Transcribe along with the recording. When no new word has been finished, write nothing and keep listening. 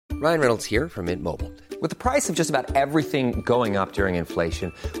Ryan Reynolds here from Mint Mobile. With the price of just about everything going up during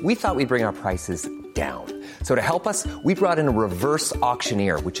inflation, we thought we'd bring our prices down. So to help us, we brought in a reverse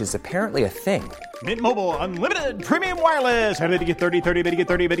auctioneer, which is apparently a thing. Mint Mobile Unlimited Premium Wireless. How to get 30, 30, bit to get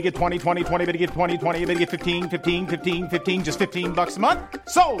 30, bit to get 20, 20, 20, bit to get 20, 20, bit to get 15, 15, 15, 15, just $15 a month?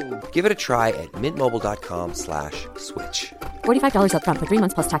 Sold! Give it a try at mintmobile.com/switch. $45 up front for 3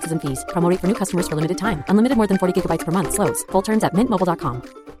 months plus taxes and fees. Promo rate for new customers for limited time. Unlimited more than 40 gigabytes per month. Slows full terms at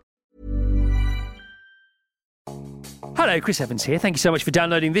mintmobile.com. Hello, Chris Evans here. Thank you so much for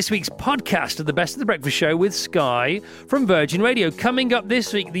downloading this week's podcast of the Best of the Breakfast Show with Sky from Virgin Radio. Coming up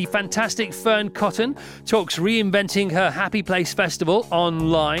this week, the fantastic Fearne Cotton talks reinventing her Happy Place Festival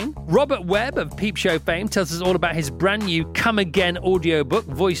online. Robert Webb of Peep Show fame tells us all about his brand new Come Again audiobook,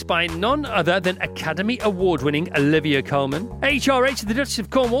 voiced by none other than Academy Award-winning Olivia Colman. HRH, the Duchess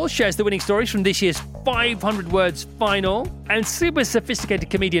of Cornwall, shares the winning stories from this year's 500 Words Final. And super sophisticated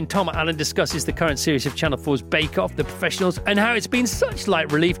comedian Tom Allen discusses the current series of Channel 4's Bake Off, The Professionals, and how it's been such light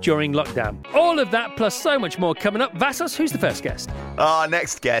relief during lockdown. All of that plus so much more coming up. Vassos, who's the first guest? Our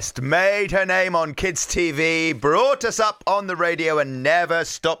next guest made her name on kids' TV, brought us up on the radio, and never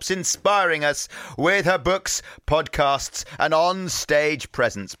stops inspiring us with her books, podcasts, and on-stage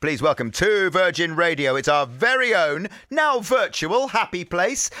presence. Please welcome to Virgin Radio, it's our very own, now virtual Happy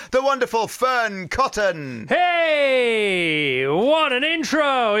Place, the wonderful Fearne Cotton. Hey, what an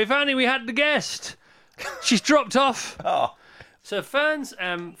intro! If only we had the guest. She's dropped off. Oh. So Fearne's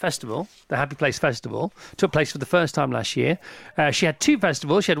festival, the Happy Place Festival, took place for the first time last year. She had two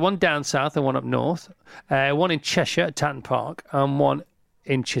festivals. She had one down south and one up north. One in Cheshire at Tatton Park and one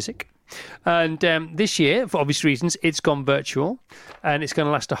in Chiswick. And this year, for obvious reasons, it's gone virtual and it's going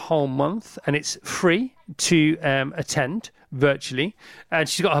to last a whole month and it's free to attend virtually. And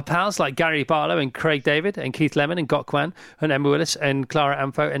she's got her pals like Gary Barlow and Craig David and Keith Lemon and Gok Kwan and Emma Willis and Clara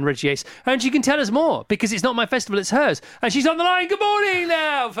Amfo and Reggie Yates. And she can tell us more because it's not my festival, it's hers. And she's on the line. Good morning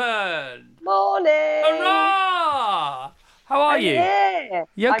now, Fearne. Morning. Hurrah! How are you? Yeah,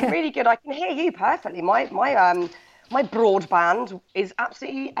 You okay? I'm really good. I can hear you perfectly. My broadband is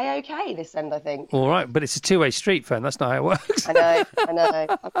absolutely A-OK this end, I think. All right, but it's a two-way street, Fearne. That's not how it works. I know.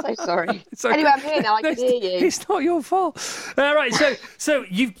 I'm so sorry. Okay. Anyway, I'm here now. I can hear you. It's not your fault. All right, so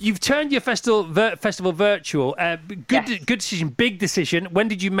you've turned your festival virtual. Good decision, big decision. When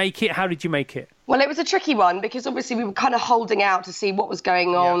did you make it? How did you make it? Well, it was a tricky one because obviously we were kind of holding out to see what was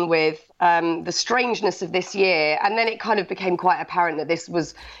going on with the strangeness of this year. And then it kind of became quite apparent that this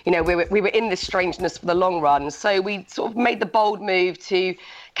was, we were in this strangeness for the long run. So we sort of made the bold move to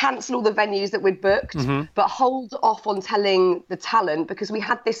cancel all the venues that we'd booked, but hold off on telling the talent because we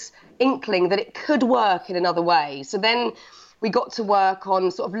had this inkling that it could work in another way. So then we got to work on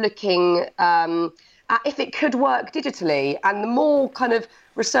sort of looking at if it could work digitally. And the more kind of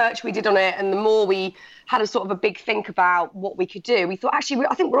research we did on it and the more we had a sort of a big think about what we could do, we thought, actually,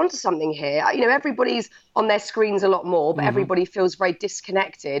 I think we're onto something here. Everybody's on their screens a lot more, but everybody feels very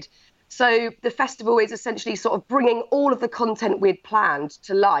disconnected. So the festival is essentially sort of bringing all of the content we'd planned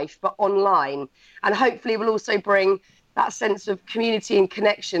to life, but online. And hopefully we'll also bring that sense of community and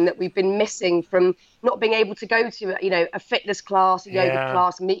connection that we've been missing from not being able to go to, a fitness class, a yoga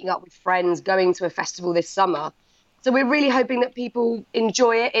class, meeting up with friends, going to a festival this summer. So we're really hoping that people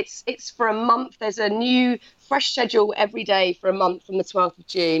enjoy it. It's for a month. There's a new fresh schedule every day for a month from the 12th of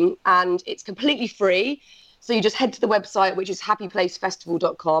June, and it's completely free. So you just head to the website, which is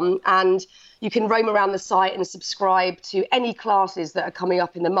happyplacefestival.com, and you can roam around the site and subscribe to any classes that are coming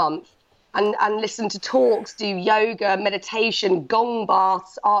up in the month and listen to talks, do yoga, meditation, gong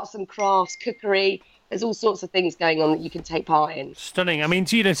baths, arts and crafts, cookery. There's all sorts of things going on that you can take part in. Stunning. I mean,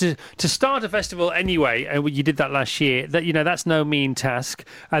 to start a festival anyway, you did that last year, that's no mean task.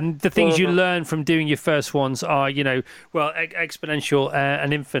 And the things you learn from doing your first ones are, exponential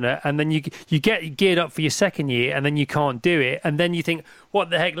and infinite. And then you get geared up for your second year and then you can't do it. And then you think, what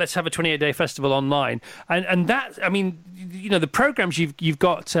the heck, let's have a 28-day festival online. And that, I mean, the programs you've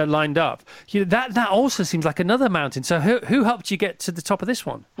got lined up, that also seems like another mountain. So who helped you get to the top of this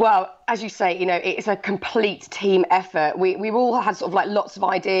one? Well, as you say, it's a complete team effort. We've all had sort of like lots of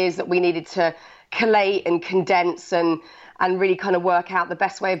ideas that we needed to collate and condense and really kind of work out the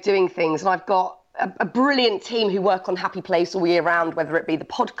best way of doing things. And I've got a brilliant team who work on Happy Place all year round, whether it be the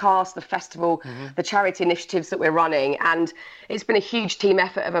podcast, the festival, the charity initiatives that we're running. And it's been a huge team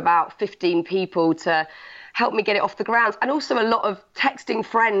effort of about 15 people to help me get it off the ground. And also a lot of texting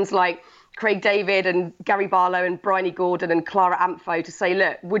friends like Craig David and Gary Barlow and Bryony Gordon and Clara Amfo to say,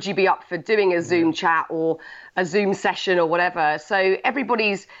 look, would you be up for doing a Zoom chat or a Zoom session or whatever? So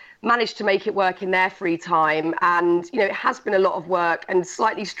everybody's managed to make it work in their free time. And, you know, it has been a lot of work and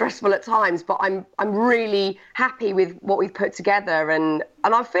slightly stressful at times, but I'm really happy with what we've put together. And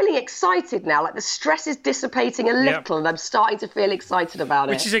I'm feeling excited now. Like, the stress is dissipating a little, and I'm starting to feel excited about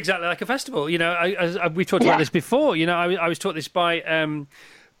it. Which is exactly like a festival. You know, we've talked about this before. You know, I was taught this by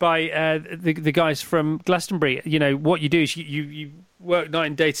the guys from Glastonbury. You know, what you do is you work night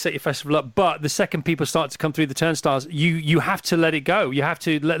and day to set your festival up, but the second people start to come through the turnstiles, you have to let it go. You have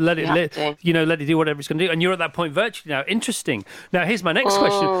to let it do whatever it's going to do. And you're at that point virtually now. Interesting. Now, here's my next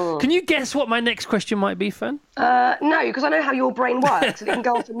question. Can you guess what my next question might be, Fearne? No, because I know how your brain works, and it can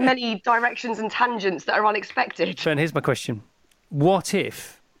go off in many directions and tangents that are unexpected. Fearne, here's my question. What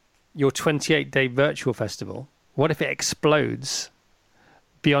if your 28-day virtual festival, what if it explodes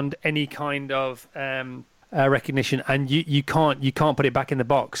beyond any kind of recognition, and you can't put it back in the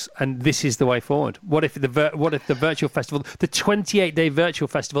box, and this is the way forward? What if the virtual festival, the 28-day virtual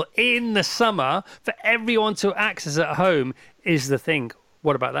festival in the summer for everyone to access at home, is the thing?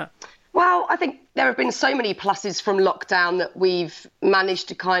 What about that? Well, I think there have been so many pluses from lockdown that we've managed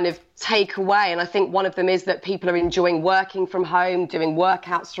to kind of take away, and I think one of them is that people are enjoying working from home, doing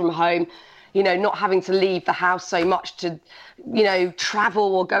workouts from home, you know, not having to leave the house so much to, you know,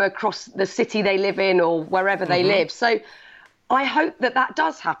 travel or go across the city they live in or wherever they live. So I hope that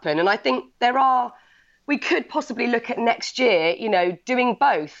does happen. And I think we could possibly look at next year, you know, doing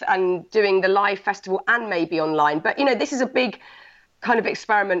both and doing the live festival and maybe online. But, you know, this is a big kind of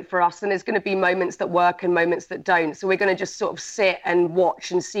experiment for us, and there's going to be moments that work and moments that don't. So we're going to just sort of sit and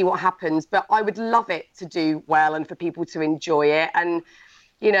watch and see what happens. But I would love it to do well and for people to enjoy it. And,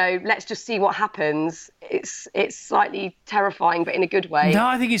 you know, let's just see what happens. It's slightly terrifying, but in a good way. No,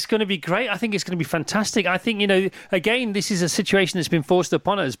 I think it's going to be great. I think it's going to be fantastic. I think, you know, again, this is a situation that's been forced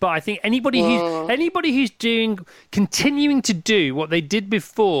upon us. But I think anybody who's continuing to do what they did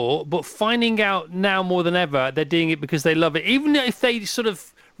before, but finding out now more than ever they're doing it because they love it, even if they sort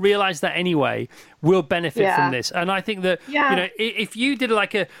of realise that anyway, will benefit from this. And I think that, you know, if you did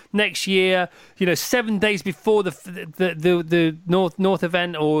like a next year, you know, 7 days before the North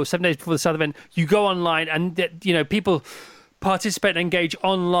event or 7 days before the South event, you go online and, you know, people participate and engage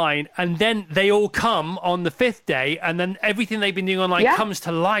online, and then they all come on the 5th day, and then everything they've been doing online comes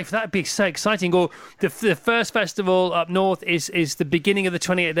to life. That'd be so exciting. Or the first festival up north is the beginning of the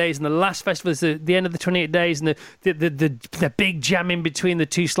 28 days, and the last festival is the end of the 28 days, and the big jam in between the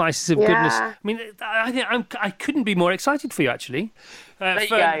two slices of goodness. I mean, I think I couldn't be more excited for you, actually. There you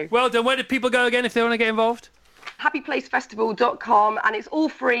go. Well done. Where do people go again if they want to get involved? happyplacefestival.com, and it's all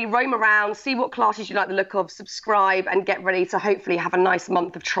free. Roam around, see what classes you like the look of, subscribe, and get ready to hopefully have a nice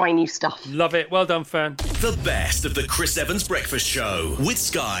month of trying new stuff. Love it. Well done, Fearne. The best of the Chris Evans Breakfast Show with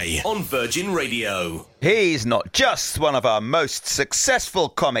Sky on Virgin Radio. He's not just one of our most successful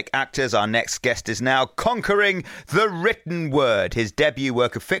comic actors. Our next guest is now conquering the written word. His debut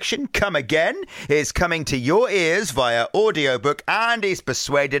work of fiction, Come Again, is coming to your ears via audiobook, and he's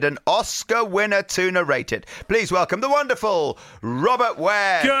persuaded an Oscar winner to narrate it. Please welcome the wonderful Robert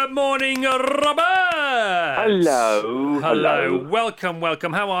Webb. Good morning, Robert. Hello.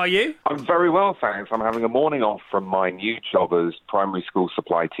 Welcome. How are you? I'm very well, thanks. I'm having a morning off from my new job as primary school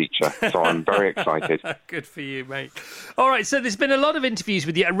supply teacher, so I'm very excited. Good for you, mate. All right, so there's been a lot of interviews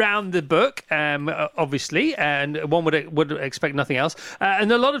with you around the book, obviously, and one would expect nothing else.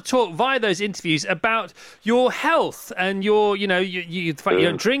 And a lot of talk via those interviews about your health and the fact you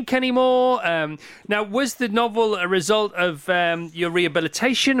don't drink anymore. Now, was the novel a result of your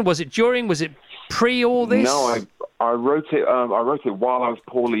rehabilitation? Was it during? Was it pre all this? No, I wrote it. I wrote it while I was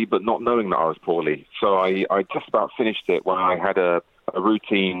poorly, but not knowing that I was poorly. So I just about finished it when I had a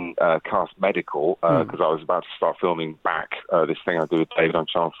routine cast medical because I was about to start filming back this thing I do with David on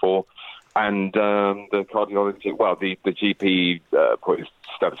Channel 4. And the cardiologist, the GP put his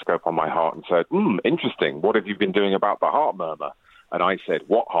stethoscope on my heart and said, interesting, what have you been doing about the heart murmur? And I said,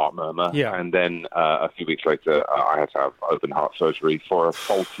 what heart murmur? Yeah. And then a few weeks later, I had to have open heart surgery for a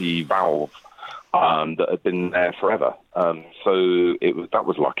faulty valve that had been there forever. So that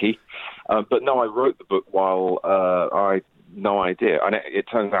was lucky. But no, I wrote the book while I had no idea. And it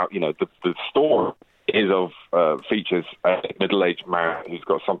turns out, the story is features a middle-aged man who's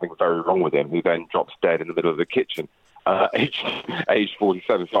got something very wrong with him, who then drops dead in the middle of the kitchen, aged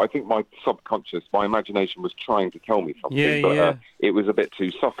 47. So I think my subconscious, my imagination was trying to tell me something, but it was a bit too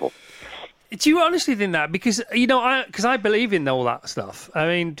subtle. Do you honestly think that? Because, I believe in all that stuff. I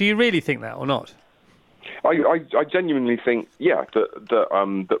mean, do you really think that or not? I genuinely think,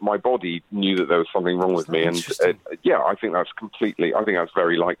 that my body knew that there was something wrong with me, and I think that's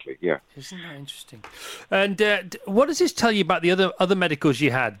very likely. Yeah, isn't that interesting? And what does this tell you about the other medicals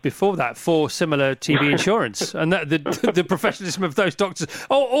you had before that for similar TB insurance, and that the professionalism of those doctors,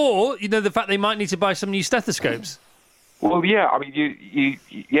 or the fact they might need to buy some new stethoscopes? Well, yeah, I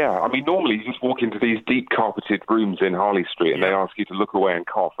mean, normally you just walk into these deep carpeted rooms in Harley Street and they ask you to look away and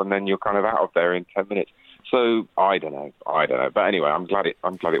cough, and then you're kind of out of there in 10 minutes. So I don't know. But anyway, I'm glad it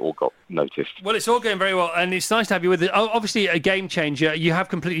all got noticed. Well, it's all going very well, and it's nice to have you with it. Obviously, a game changer. You have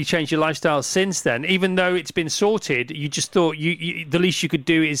completely changed your lifestyle since then. Even though it's been sorted, you just thought the least you could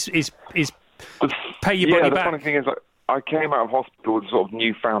do is pay your body back. The funny thing is, I came out of hospital with sort of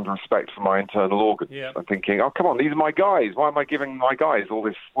newfound respect for my internal organs. Yeah. I'm thinking, oh, come on, these are my guys. Why am I giving my guys all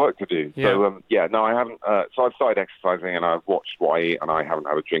this work to do? Yeah. So, I haven't. So I've started exercising, and I've watched what I eat, and I haven't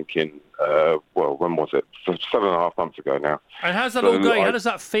had a drink in, when was it? 7.5 months ago now. And how's that all going? How does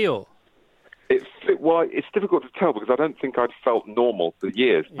that feel? It's difficult to tell because I don't think I'd felt normal for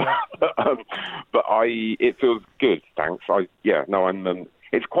years. Yeah. But it feels good, thanks.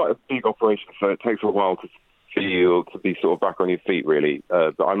 It's quite a big operation, so it takes a while to be sort of back on your feet, really.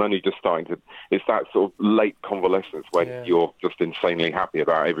 But I'm only just starting to... It's that sort of late convalescence when you're just insanely happy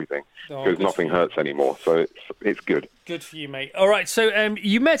about everything because nothing hurts anymore. So it's good. Good for you, mate. All right, so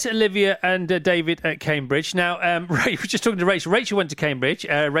you met Olivia and David at Cambridge. Now, we were just talking to Rachel. Rachel went to Cambridge.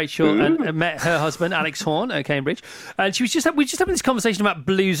 Rachel met her husband, Alex Horne, at Cambridge. And we were just having this conversation about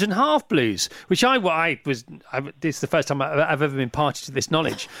blues and half blues, which this is the first time I've ever been party to this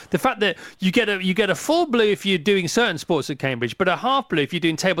knowledge. The fact that you get a full blue if you're doing certain sports at Cambridge, but a half blue if you're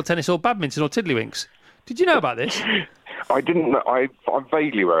doing table tennis or badminton or tiddlywinks. Did you know about this? I didn't know. I'm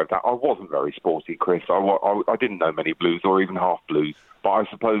vaguely aware of that. I wasn't very sporty, Chris. I didn't know many blues or even half blues. But I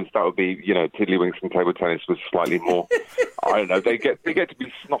suppose that would be, tiddlywinks and table tennis was slightly more. I don't know. They get to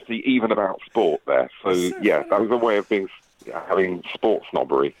be snotty even about sport there. So yeah, that was a way of having sports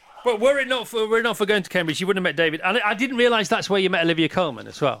snobbery. But were it not for going to Cambridge, you wouldn't have met David. And I didn't realise that's where you met Olivia Colman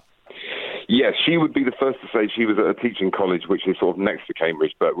as well. Yes, she would be the first to say she was at a teaching college which is sort of next to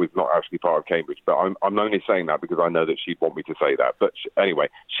Cambridge, but was not actually part of Cambridge. But I'm only saying that because I know that she'd want me to say that. But anyway,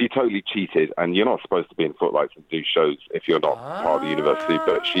 she totally cheated, and you're not supposed to be in footlights and do shows if you're not part of the university,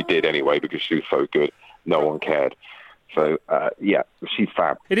 but she did anyway because she was so good, no one cared. So, she's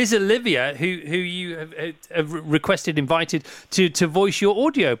fab. It is Olivia who you have invited to voice your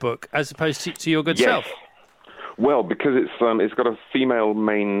audiobook as opposed to your good self. Well, because it's got a female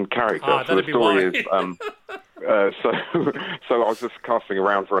main character, so the story is. So I was just casting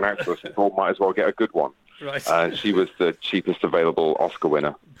around for an actress and thought might as well get a good one. Right. She was the cheapest available Oscar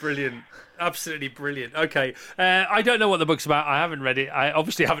winner. Brilliant. Absolutely brilliant. Okay. I don't know what the book's about. I haven't read it. I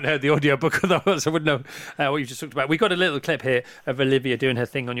obviously haven't heard the audiobook, otherwise I wouldn't know what you've just talked about. We got a little clip here of Olivia doing her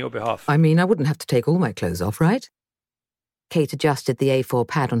thing on your behalf. I mean, I wouldn't have to take all my clothes off, right? Kate adjusted the A4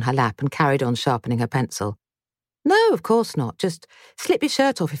 pad on her lap and carried on sharpening her pencil. No, of course not. Just slip your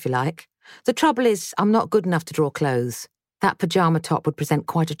shirt off if you like. The trouble is, I'm not good enough to draw clothes. That pyjama top would present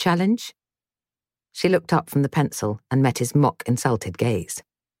quite a challenge. She looked up from the pencil and met his mock insulted gaze.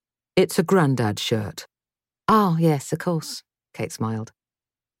 It's a grandad's shirt. Oh, yes, of course, Kate smiled.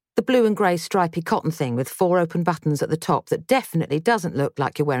 The blue and grey stripy cotton thing with 4 open buttons at the top that definitely doesn't look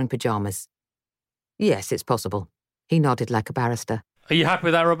like you're wearing pyjamas. Yes, it's possible. He nodded like a barrister. Are you happy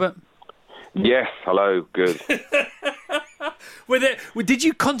with that, Robert? Yes, hello, good. Did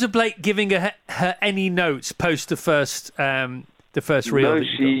you contemplate giving her any notes post the first reel? No,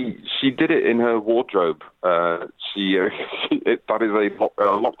 she did it in her wardrobe. That is a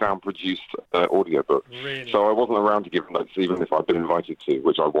lockdown-produced audiobook. Really? So I wasn't around to give notes, even if I'd been invited to,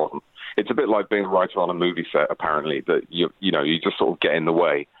 which I wasn't. It's a bit like being a writer on a movie set, apparently, that you just sort of get in the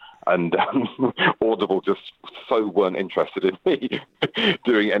way. And Audible just so weren't interested in me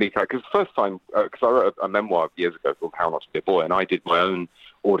doing any kind. Because the first time, because I wrote a memoir years ago called How Not to Be a Boy, and I did my own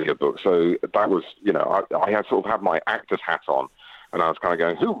audiobook. So that was, I had sort of had my actor's hat on, and I was kind of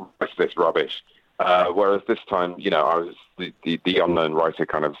going, who writes this rubbish? Whereas this time, I was the unknown writer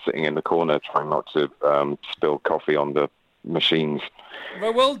kind of sitting in the corner trying not to spill coffee on the machines.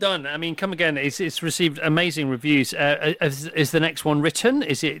 Well done. I mean, come again. It's received amazing reviews. Is the next one written?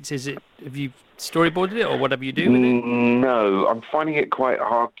 Is it? Have you storyboarded it, or whatever you do with it? No, I'm finding it quite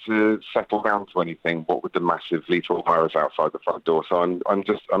hard to settle down to anything. What with the massive lethal virus outside the front door, so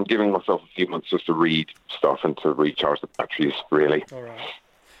I'm giving myself a few months just to read stuff and to recharge the batteries. Really. All right.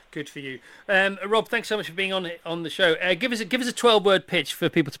 Good for you. Rob, thanks so much for being on the show. Give us a 12-word pitch for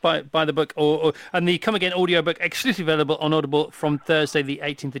people to buy the book, and the Come Again audiobook exclusively available on Audible from Thursday, the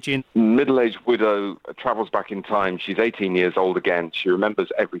 18th of June. Middle-aged widow travels back in time. She's 18 years old again. She remembers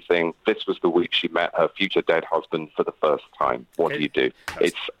everything. This was the week she met her future dead husband for the first time. What do you do?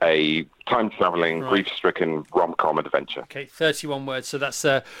 It's a time-travelling, grief-stricken rom-com adventure. Okay, 31 words. So that's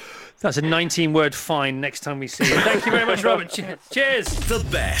a 19-word fine next time we see you. Thank you very much, Robert. Cheers. The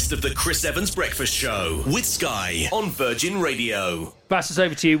best of the Chris Evans Breakfast Show with Sky on Virgin Radio. Pass us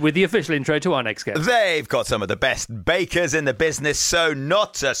over to you with the official intro to our next guest. They've got some of the best bakers in the business, so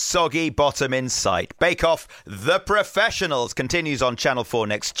not a soggy bottom in sight. Bake Off The Professionals continues on Channel 4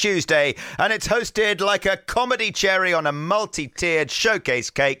 next Tuesday, and it's hosted like a comedy cherry on a multi-tiered showcase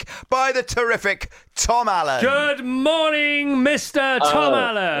cake by the terrific Tom Allen. Good morning, Mr. Tom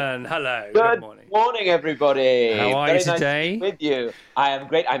Allen. Hello. Good morning, everybody. How are you today? Nice to be with you. I am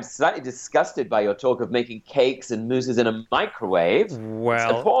great. I'm slightly disgusted by your talk of making cakes and mousses in a microwave. Well,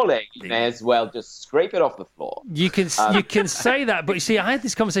 it's appalling. You may as well just scrape it off the floor. You can say that, but you see, I had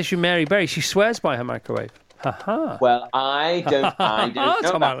this conversation with Mary Berry. She swears by her microwave. Ha-ha. Well, I don't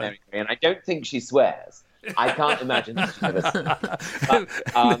know about Mary Berry, and I don't think she swears. I can't imagine that she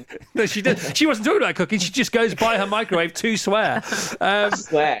ever. No, she did. She wasn't talking about cooking. She just goes by her microwave to swear.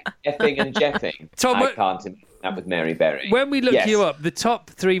 Swear, effing and jeffing. Tom, I can't imagine that with Mary Berry. When we look you up, the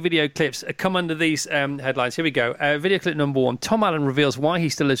top 3 video clips come under these headlines. Here we go. Video clip number 1, Tom Allen reveals why he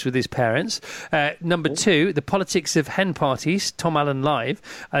still lives with his parents. Number 2, the politics of hen parties, Tom Allen live.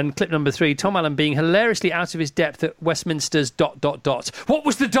 And clip number 3, Tom Allen being hilariously out of his depth at Westminster's ... What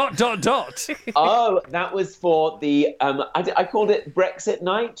was the ... Oh, that was for the, I called it Brexit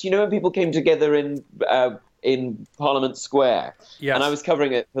night. You know when people came together in Parliament Square, yes. And I was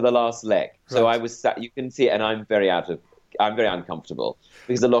covering it for the last leg. So I was sat, you can see it, and I'm very uncomfortable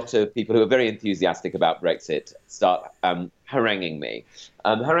because a lot of people who are very enthusiastic about Brexit start haranguing me.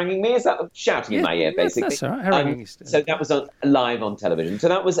 Haranguing me is that shouting in my ear, basically. That's all right. Haranguing so that was live on television. So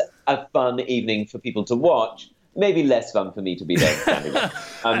that was a fun evening for people to watch. Maybe less fun for me to be there standing there.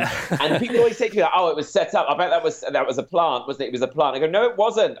 And people always say to me, "Oh, it was set up. I bet that was a plant, wasn't it? It was a plant." I go, "No, it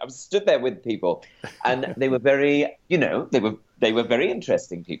wasn't. I was stood there with people, and they were very, they were very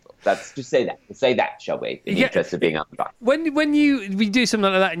interesting people. That's just say that, shall we? In the interest of being unbiased. When we do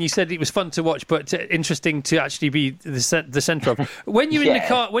something like that, and you said it was fun to watch, but interesting to actually be the centre of. When you're in the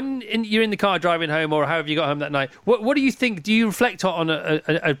car, you're in the car driving home, or however you got home that night, what do you think? Do you reflect on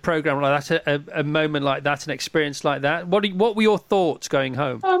a program like that, a moment like that, an experience like that? What were your thoughts going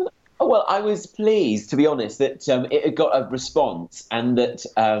home? Well, I was pleased, to be honest, that it got a response, and that.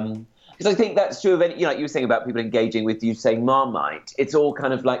 Because I think that's true of any, like you were saying about people engaging with you saying Marmite. It's all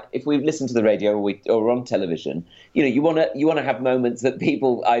kind of like if we listen to the radio or on television, you want to have moments that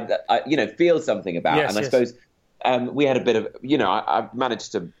people feel something about. Yes, and I suppose we had a bit of I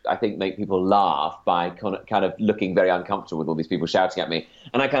managed to I think make people laugh by kind of looking very uncomfortable with all these people shouting at me.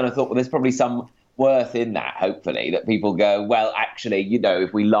 And I kind of thought, well, there's probably some worth in that. Hopefully, that people go, well, actually,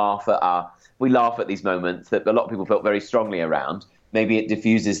 if we laugh at these moments that a lot of people felt very strongly around. Maybe it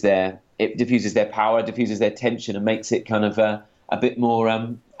diffuses their power, diffuses their tension, and makes it kind of a bit more.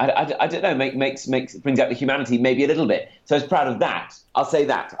 I don't know. Brings out the humanity maybe a little bit. So I was proud of that. I'll say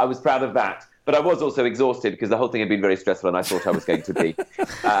that I was proud of that. But I was also exhausted because the whole thing had been very stressful, and I thought I was going to be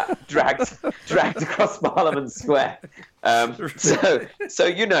dragged across Parliament Square. So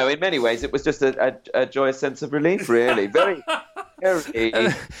in many ways, it was just a joyous sense of relief. Really, very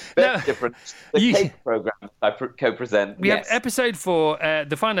different. The cake program I co-present. We have episode 4,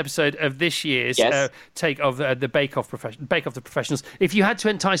 the final episode of this year's take of the Bake Off the Professionals. If you had to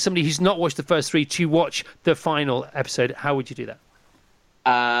entice somebody who's not watched the first 3 to watch the final episode, how would you do that?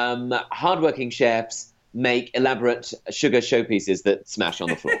 Hardworking chefs make elaborate sugar showpieces that smash on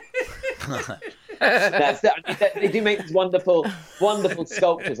the floor. They do make these wonderful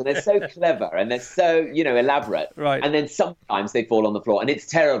sculptures, and they're so clever and they're so elaborate. Right. And then sometimes they fall on the floor, and it's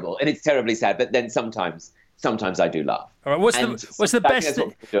terrible and it's terribly sad. But then sometimes I do laugh. All right. What's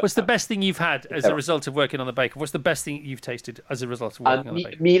the best thing you've had as a result of working on the Bake Off? What's the best thing you've tasted as a result of working on the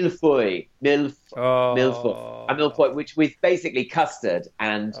Bake Off? Millefeuille, which with basically custard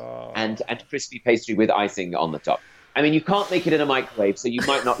and crispy pastry with icing on the top. I mean, you can't make it in a microwave, so you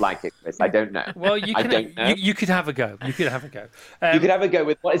might not like it, Chris. I don't know. Well, you could have a go. You could have a go. You could have a go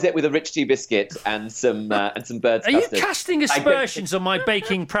with with a rich tea biscuit and some bird's custard. Are you casting aspersions on my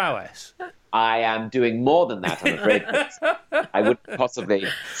baking prowess? I am doing more than that, I'm afraid. I wouldn't possibly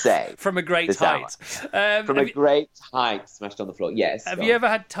say. From a great height. From a great height, smashed on the floor. Yes. Have you ever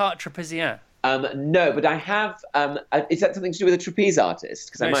had tarte Trépassien? No, but I have. Is that something to do with a trapeze artist?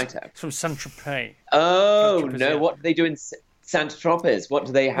 Because I might have. It's from Saint-Tropez. Oh, Saint-Tropez, no. yeah. What do they do in Saint-Tropez? What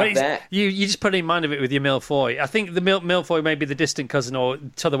do they have there? You just put in mind of it with your milfoy. I think the milfoy may be the distant cousin or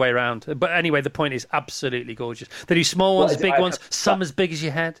the other way around. But anyway, the point is absolutely gorgeous. They do small ones, big ones, some as big as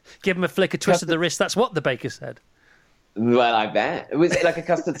your head. Give them a flick, a twist of the wrist. That's what the baker said. Well, I bet. Was it like a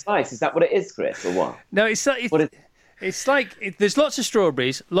custard slice? Is that what it is, Chris, or what? No, it's like there's lots of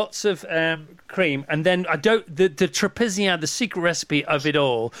strawberries, lots of cream, and then the trapezium, the secret recipe of it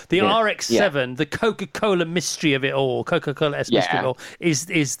all, the RX-7, the Coca-Cola mystery of it all, Coca-Cola mystery of it all,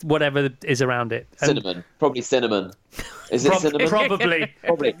 is whatever is around it. Cinnamon, probably cinnamon. Is it cinnamon? Probably.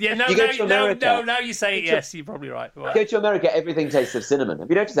 Yeah, now you say it, yes, you're probably right. Go to America, everything tastes of cinnamon. Have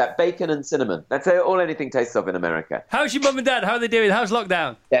you noticed that? Bacon and cinnamon. That's all anything tastes of in America. How's your mum and dad? How are they doing? How's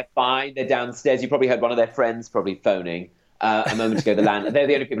lockdown? They're fine. They're downstairs. You probably heard one of their friends probably phoning a moment ago. They're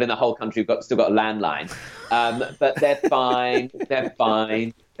the only people in the whole country who've still got a landline. But they're fine. They're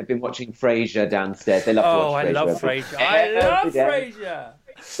fine. They've been watching Frasier downstairs. They love to watch Frasier. I love Frasier. I love Frasier.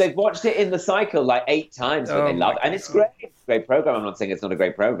 They've watched it in the cycle like 8 times, but they love it. And it's great. It's a great program. I'm not saying it's not a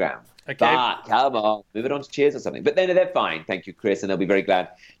great program. Okay. But come on, move it on to Cheers or something. But then they're fine. Thank you, Chris. And they'll be very glad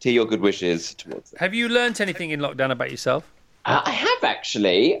to hear your good wishes towards them. Have you learnt anything in lockdown about yourself? I have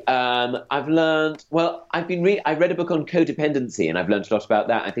actually. I've learned. Well, I read a book on codependency, and I've learned a lot about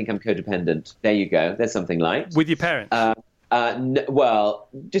that. I think I'm codependent. There you go. There's something light. With your parents? Well,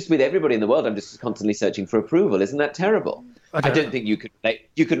 just with everybody in the world. I'm just constantly searching for approval. Isn't that terrible? I don't think you could relate.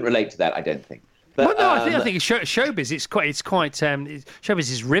 You couldn't relate to that. I don't think. But, I think showbiz. It's quite. Showbiz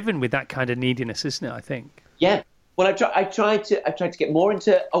is riven with that kind of neediness, isn't it? I think. Yeah. Well, I tried to get more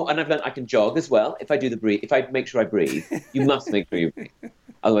into. Oh, and I've learned I can jog as well if I do the breathe. If I make sure I breathe, you must make sure you breathe.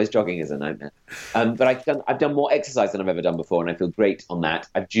 Otherwise, jogging is a nightmare. But I've done more exercise than I've ever done before, and I feel great on that.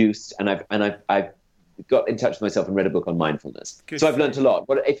 I've juiced, and I've got in touch with myself and read a book on mindfulness. So I've learned a lot.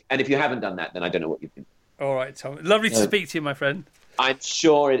 If you haven't done that, then I don't know what you've been. All right, Tom. Lovely to speak to you, my friend. I'm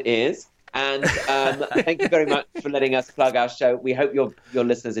sure it is. And thank you very much for letting us plug our show. We hope your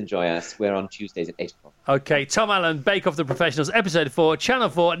listeners enjoy us. We're on Tuesdays at 8 o'clock. Okay, Tom Allen, Bake Off the Professionals, Episode 4, Channel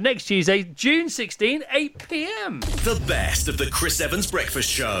 4, next Tuesday, June 16, 8 p.m. The best of the Chris Evans Breakfast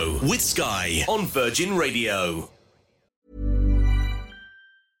Show with Sky on Virgin Radio.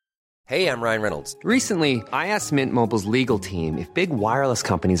 Hey, I'm Ryan Reynolds. Recently, I asked Mint Mobile's legal team if big wireless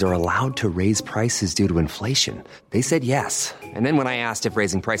companies are allowed to raise prices due to inflation. They said yes. And then when I asked if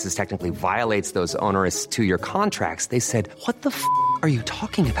raising prices technically violates those onerous 2-year contracts, they said, "What the f*** are you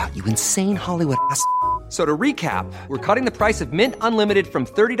talking about, you insane Hollywood ass?" So to recap, we're cutting the price of Mint Unlimited from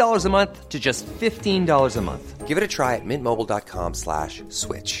 $30 a month to just $15 a month. Give it a try at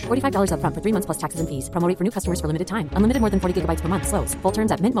mintmobile.com/switch. $45 up front for 3 months plus taxes and fees. Promo rate for new customers for limited time. Unlimited more than 40 gigabytes per month. Slows full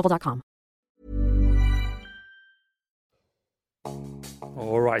terms at mintmobile.com.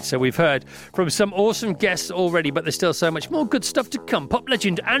 All right, so we've heard from some awesome guests already, but there's still so much more good stuff to come. Pop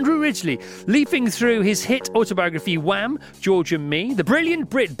legend Andrew Ridgeley leafing through his hit autobiography Wham, George and Me. The brilliant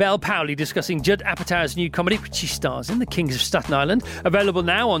Brit Belle Powley discussing Judd Apatow's new comedy, which she stars in, The Kings of Staten Island, available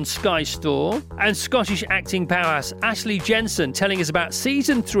now on Sky Store. And Scottish acting powerhouse Ashley Jensen telling us about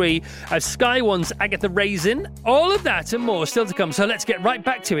Season 3 of Sky One's Agatha Raisin. All of that and more still to come, so let's get right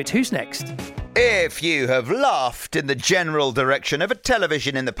back to it. Who's next? If you have laughed in the general direction of a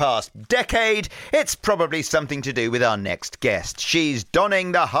television in the past decade, it's probably something to do with our next guest. She's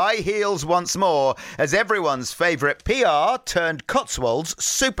donning the high heels once more as everyone's favourite PR turned Cotswolds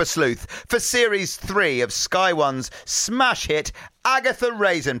super sleuth for Series 3 of Sky One's smash hit Agatha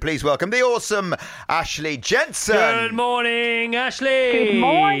Raisin. Please welcome the awesome Ashley Jensen. Good morning, Ashley. Good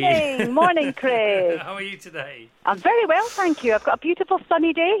morning. Morning, Chris. How are you today? I'm very well, thank you. I've got a beautiful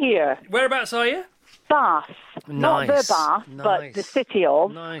sunny day here. Whereabouts are you? Bath. Nice. Not the Bath, but the city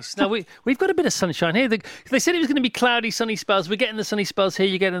of. Nice. Now, we've got a bit of sunshine here. They said it was going to be cloudy, sunny spells. We're getting the sunny spells here.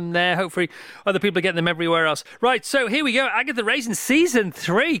 You're getting them there. Hopefully, other people are getting them everywhere else. Right, so here we go. Agatha Raisin, Season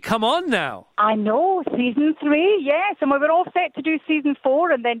 3. Come on now. I know, Season 3, yes. And we were all set to do Season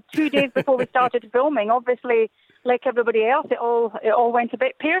 4, and then 2 days before we started filming, obviously, like everybody else, it all went a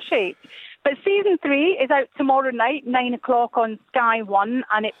bit pear-shaped. But Season 3 is out tomorrow night, 9 o'clock on Sky One,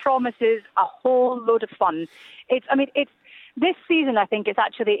 and it promises a whole load of fun. This season, I think, it's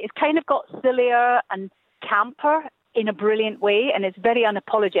kind of got sillier and camper in a brilliant way, and it's very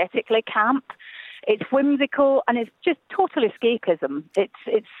unapologetically camp. It's whimsical and it's just total escapism.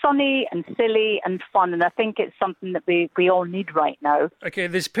 It's sunny and silly and fun, and I think it's something that we all need right now. Okay,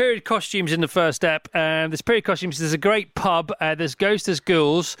 there's period costumes in the first ep. There's period costumes. There's a great pub. There's ghosts, there's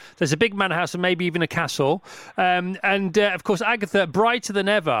ghouls. There's a big manor house and maybe even a castle. And of course, Agatha, brighter than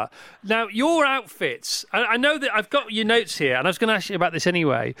ever. Now, your outfits, I know that I've got your notes here, and I was going to ask you about this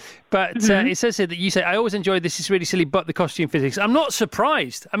anyway, but it says here that you say, I always enjoyed this is really silly, but the costume physics. I'm not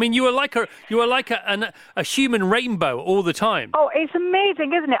surprised. I mean, you were like a human rainbow all the time. Oh, it's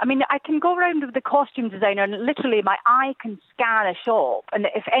amazing, isn't it? I mean, I can go around with the costume designer and literally my eye can scan a shop, and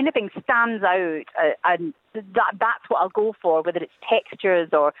if anything stands out, and that's what I'll go for, whether it's textures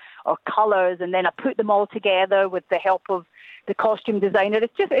or colours, and then I put them all together with the help of the costume designer.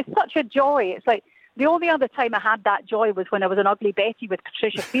 It's such a joy. It's like the only other time I had that joy was when I was an Ugly Betty with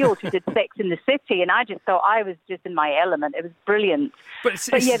Patricia Field, who did Sex in the City, and I just thought I was just in my element. It was brilliant.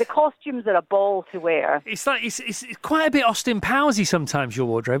 But yeah, the costumes are a ball to wear. It's quite a bit Austin Powersy sometimes, your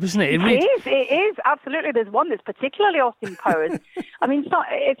wardrobe, isn't it? It is, absolutely. There's one that's particularly Austin Powers. I mean,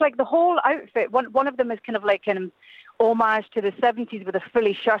 it's like the whole outfit. One of them is kind of like an homage to the 70s with a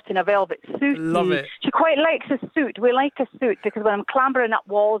frilly shirt and a velvet suit. Love it. She quite likes a suit. We like a suit because when I'm clambering up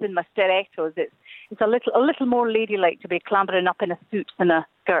walls in my stilettos, it's a little more ladylike to be clambering up in a suit than a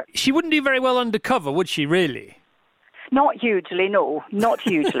skirt. She wouldn't do very well undercover, would she, really? Not hugely, no. Not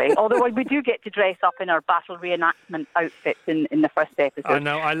hugely. Although we do get to dress up in our battle reenactment outfits in the first episode. I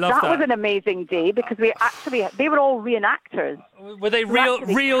know, I love that. That was an amazing day because they were all reenactors. Were they real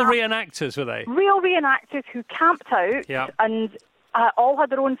reenactors, were they? Real reenactors who camped out and all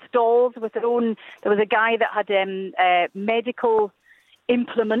had their own stalls with their own... There was a guy that had medical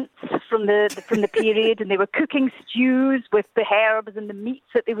implements from the period, and they were cooking stews with the herbs and the meats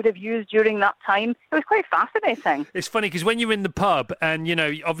that they would have used during that time. It was quite fascinating. It's funny because when you're in the pub, and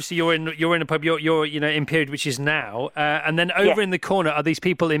obviously you're in a pub, you're in period, which is now, and then over in the corner are these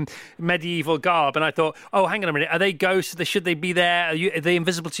people in medieval garb, and I thought, oh, hang on a minute, are they ghosts? Should they be there? Are they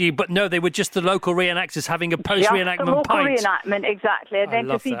invisible to you? But no, they were just the local reenactors having a post-reenactment local pint. Reenactment, exactly. And then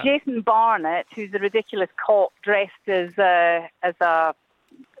to see Jason Barnett, who's a ridiculous cop dressed as a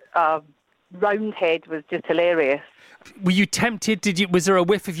Roundhead, was just hilarious. Were you tempted? Was there a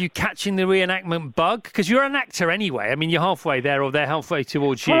whiff of you catching the reenactment bug? Because you're an actor anyway. I mean, you're halfway there, or they're halfway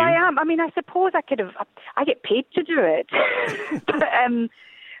towards you. Well, I am. I mean, I suppose I could have. I get paid to do it, but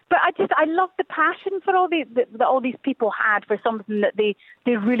I love the passion for that all these people had for something that they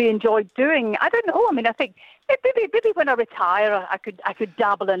really enjoyed doing. I don't know. I mean, I think maybe when I retire, I could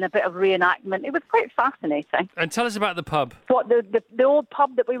dabble in a bit of reenactment. It was quite fascinating. And tell us about the pub. What, the old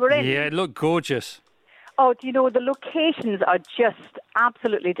pub that we were in? Yeah, it looked gorgeous. Oh, do you know, the locations are just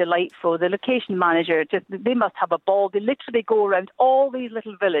absolutely delightful. The location manager, they must have a ball. They literally go around all these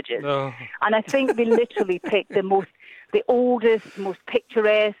little villages. Oh. And I think they literally pick the oldest, most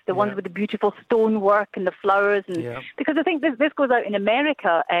picturesque, the ones with the beautiful stonework and the flowers. And because I think this goes out in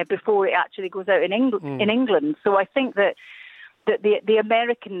America before it actually goes out in England. So I think that the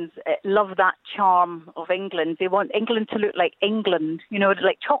Americans love that charm of England. They want England to look like England,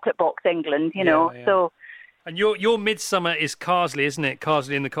 like chocolate box England, So. And your midsummer is Carsley, isn't it?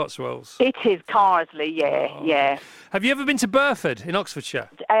 Carsley in the Cotswolds. It is Carsley, yeah. Have you ever been to Burford in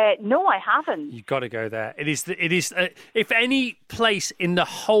Oxfordshire? No, I haven't. You've got to go there. It is. If any place in the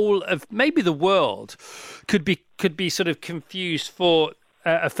whole of maybe the world could be sort of confused for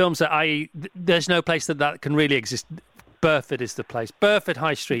a film set, there's no place that can really exist. Burford is the place. Burford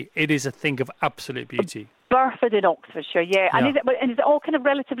High Street. It is a thing of absolute beauty. Burford in Oxfordshire, yeah. And is it all kind of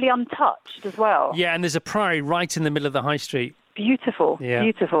relatively untouched as well? Yeah, and there's a priory right in the middle of the high street. Beautiful,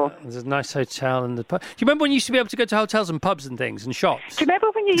 beautiful. There's a nice hotel and the pub. Do you remember when you used to be able to go to hotels and pubs and things and shops? Do you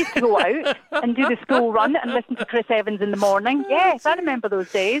remember when you used to go out and do the school run and listen to Chris Evans in the morning? Yes, I remember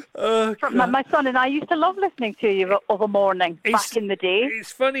those days. My son and I used to love listening to you of a morning back in the day.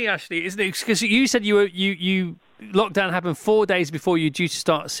 It's funny, actually, isn't it? Because you said you lockdown happened 4 days before you're due to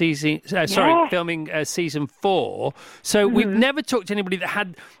start filming season 4. So we've never talked to anybody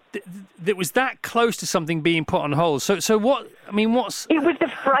that was that close to something being put on hold. So what? I mean, what's? It was the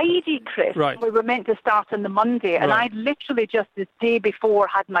Friday, Chris. Right. We were meant to start on the Monday, and I'd literally just this day before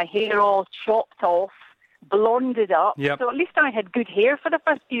had my hair all chopped off, blonded up. Yep. So at least I had good hair for the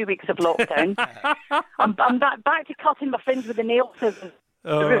first few weeks of lockdown. I'm back to cutting my fringe with the nail scissors.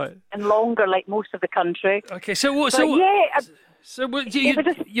 And longer, like most of the country. Okay,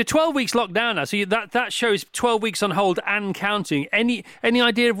 you're 12 weeks locked down now, so that shows 12 weeks on hold and counting. Any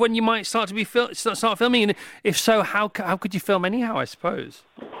idea of when you might start filming? And if so, how could you film anyhow, I suppose?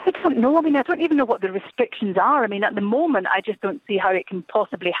 I don't know. I mean, I don't even know what the restrictions are. I mean, at the moment, I just don't see how it can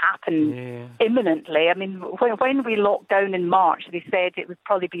possibly happen imminently. I mean, when we locked down in March, they said it would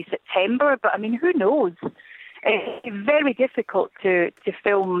probably be September, but I mean, who knows? It's very difficult to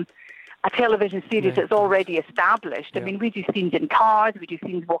film a television series that's already established. I mean, we do scenes in cars, we do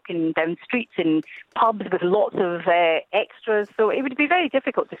scenes walking down streets in pubs with lots of extras, so it would be very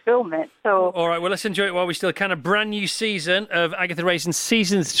difficult to film it. So, all right, well, let's enjoy it while we still can. A brand new season of Agatha Raisin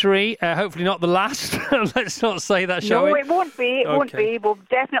Season 3, hopefully not the last. Let's not say that, shall we? No, it won't be. It won't be. We'll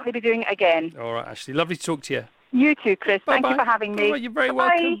definitely be doing it again. All right, Ashley, lovely to talk to you. You too, Chris. Bye-bye. Thank you for having me. Oh, you're very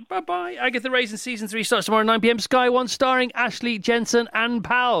welcome. Bye-bye. Agatha Raisin Season 3 starts tomorrow at 9pm. Sky 1, starring Ashley, Jensen and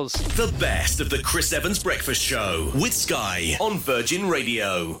pals. The best of the Chris Evans Breakfast Show with Sky on Virgin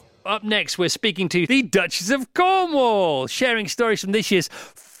Radio. Up next, we're speaking to the Duchess of Cornwall, sharing stories from this year's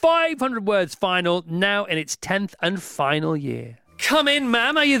 500 Words Final, now in its 10th and final year. Come in,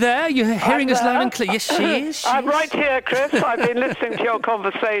 ma'am. Are you there? You're hearing us loud and clear. Yes, she is. I'm right here, Chris. I've been listening to your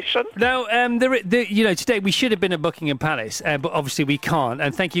conversation. Now, today we should have been at Buckingham Palace, but obviously we can't.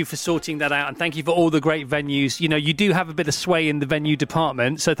 And thank you for sorting that out. And thank you for all the great venues. You know, you do have a bit of sway in the venue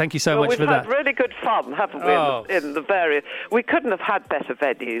department, so thank you so much for that. We've had really good fun, haven't we, in the various... We couldn't have had better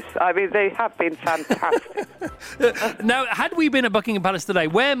venues. I mean, they have been fantastic. Now, had we been at Buckingham Palace today,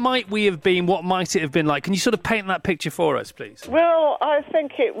 where might we have been? What might it have been like? Can you sort of paint that picture for us, please? Well, I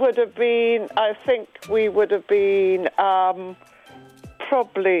think it would have been... I think we would have been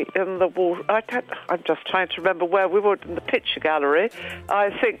probably in the water. I'm just trying to remember where we were in the picture gallery. I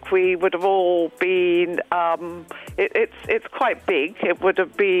think we would have all been... It's quite big. It would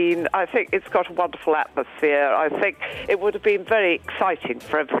have been... I think it's got a wonderful atmosphere. I think it would have been very exciting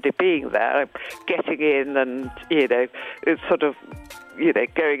for everybody being there, getting in and, you know, it's sort of... You know,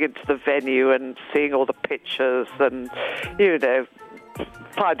 going into the venue and seeing all the pictures and, you know,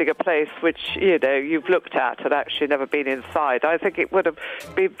 finding a place which, you know, you've looked at and actually never been inside. I think it would have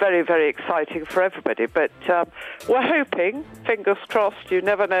been very, very exciting for everybody. But we're hoping, fingers crossed, you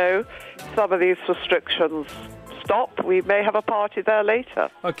never know, some of these restrictions stop. We may have a party there later.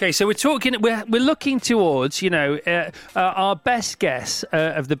 Okay, so we're looking towards, you know, our best guess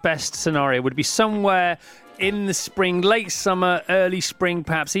of the best scenario would be somewhere in the spring, late summer, early spring,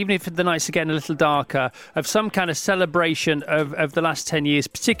 perhaps, even if the nights are getting a little darker, of some kind of celebration of the last 10 years,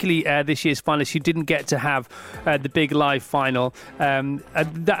 particularly this year's finalists who didn't get to have the big live final.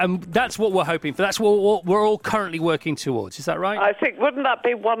 That's what we're hoping for. That's what we're all currently working towards. Is that right? I think, wouldn't that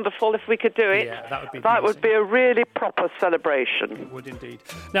be wonderful if we could do it? Yeah, that would be That would be a really proper celebration. It would indeed.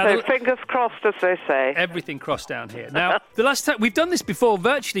 So fingers crossed, as they say. Everything crossed down here. Now, the last time we've done this before,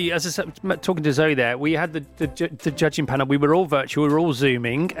 virtually, as I said, talking to Zoe there, we had the judging panel. We were all virtual. We were all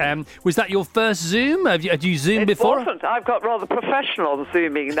Zooming. Was that your first Zoom? Had you Zoomed before? It wasn't. I've got rather professional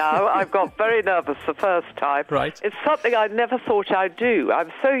Zooming now. I've got very nervous the first time. Right. It's something I never thought I'd do.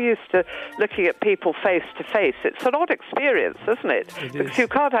 I'm so used to looking at people face to face. It's an odd experience, isn't it? Because you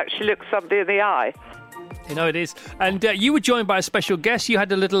can't actually look somebody in the eye. You know it is. And you were joined by a special guest. You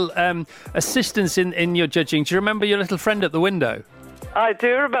had a little assistance in your judging. Do you remember your little friend at the window? I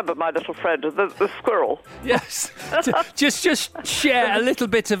do remember my little friend, the squirrel. Yes. just share a little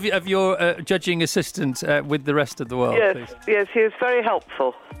bit of your judging assistant with the rest of the world, yes, please. Yes, he was very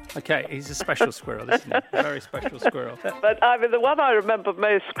helpful. Okay, he's a special squirrel, isn't he? A very special squirrel. But, I mean, the one I remember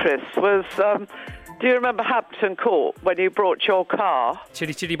most, Chris, was... do you remember Hampton Court when you brought your car?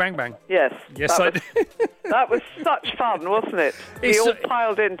 Chitty Chitty Bang Bang? Yes. Yes, I do. That was such fun, wasn't it? We all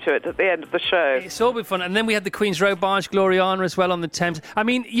piled into it at the end of the show. It's all been fun. And then we had the Queen's Road barge, Gloriana, as well on the Thames. I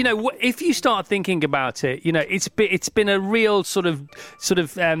mean, you know, if you start thinking about it, you know, it's been a real sort of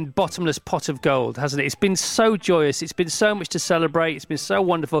bottomless pot of gold, hasn't it? It's been so joyous. It's been so much to celebrate. It's been so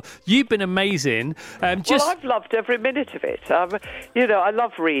wonderful. You've been amazing. Well, I've loved every minute of it. You know, I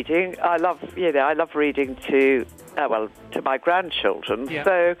love reading. I love reading to my grandchildren. Yeah.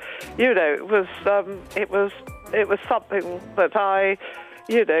 So, you know, it was something that I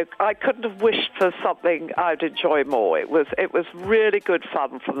couldn't have wished for something I'd enjoy more. It was really good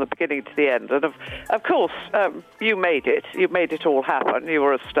fun from the beginning to the end. And of course, you made it. You made it all happen. You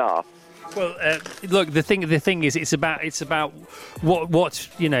were a star. Well, look, the thing is, it's about what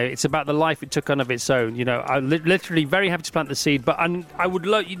you know. It's about the life it took on of its own. You know, I'm literally very happy to plant the seed, but I would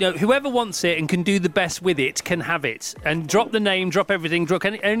love, you know, whoever wants it and can do the best with it can have it. And drop the name, drop everything, drop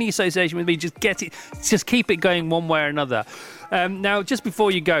any association with me. Just get it. Just keep it going one way or another. Now, just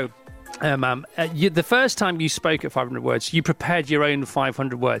before you go. The first time you spoke at 500 words, you prepared your own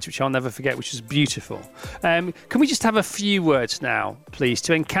 500 words, which I'll never forget, which was beautiful. Can we just have a few words now, please,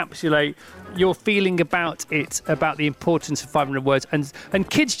 to encapsulate your feeling about it, about the importance of 500 words, and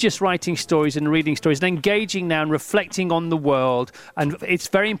kids just writing stories and reading stories and engaging now and reflecting on the world. And it's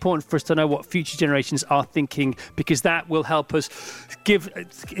very important for us to know what future generations are thinking, because that will help us give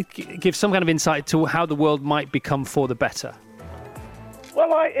some kind of insight to how the world might become for the better.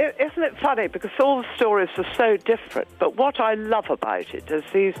 Well, isn't it funny? Because all the stories are so different. But what I love about it is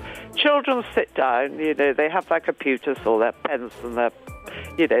these children sit down, they have their computers or their pens and their,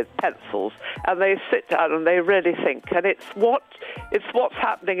 pencils, and they sit down and they really think. And it's what's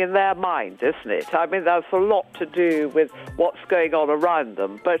happening in their mind, isn't it? I mean, there's a lot to do with what's going on around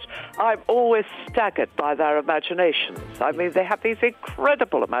them. But I'm always staggered by their imaginations. I mean, they have these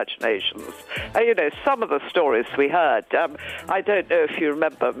incredible imaginations. And, some of the stories we heard, I don't know if you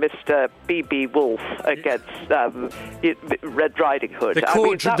remember Mr. B.B. Wolf against Red Riding Hood.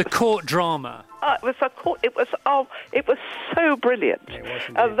 The court drama. It was so brilliant.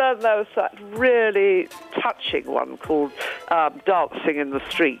 And then there was that really touching one called Dancing in the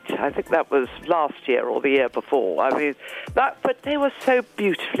Street. I think that was last year or the year before. I mean, but they were so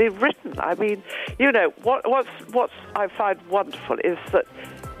beautifully written. I mean, what I find wonderful is that,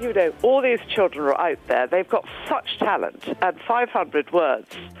 all these children are out there. They've got such talent, and 500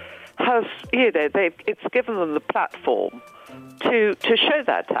 words has, it's given them the platform to show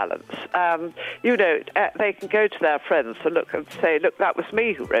their talents. They can go to their friends and say, look, that was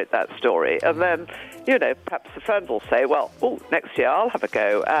me who wrote that story. And then, perhaps the friend will say, well, next year I'll have a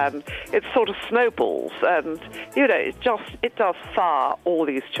go. And it sort of snowballs. And, it does fire all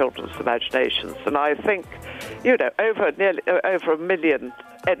these children's imaginations. And I think, over a million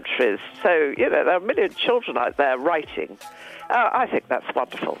entries. So, there are a million children out there writing. I think that's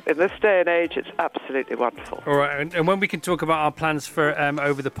wonderful. In this day and age, it's absolutely wonderful. All right, and when we can talk about our plans for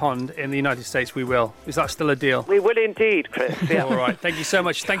Over the Pond in the United States, we will. Is that still a deal? We will indeed, Chris. Yeah. All right, thank you so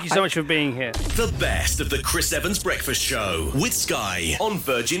much. Thank you so much for being here. The best of the Chris Evans Breakfast Show with Sky on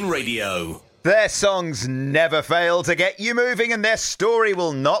Virgin Radio. Their songs never fail to get you moving, and their story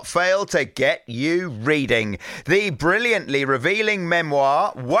will not fail to get you reading. The brilliantly revealing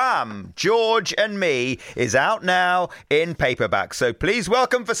memoir, Wham! George and Me, is out now in paperback. So please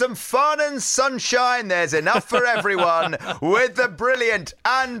welcome, for some fun and sunshine, there's enough for everyone, with the brilliant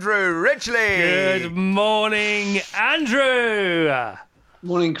Andrew Ridgeley. Good morning, Andrew.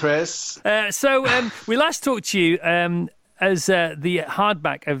 Morning, Chris. We last talked to you as the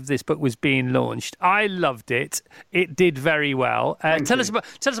hardback of this book was being launched. I loved it. It did very well. Tell us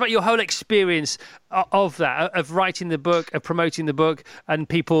about your whole experience of that, of writing the book, of promoting the book, and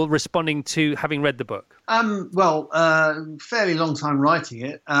people responding to having read the book. Fairly long time writing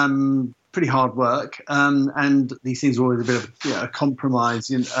it. Pretty hard work, and these things were always a bit of a compromise.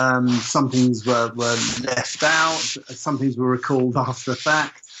 Some things were left out, some things were recalled after the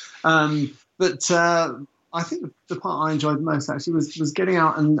fact. I think the part I enjoyed the most actually was getting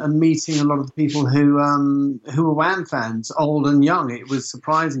out and meeting a lot of the people who were Wham fans, old and young. It was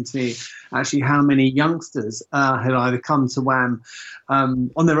surprising to me actually how many youngsters had either come to Wham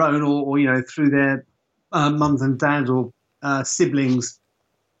on their own or through their mums and dads or siblings'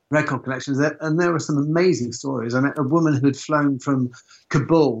 record collections. And there were some amazing stories. I met a woman who had flown from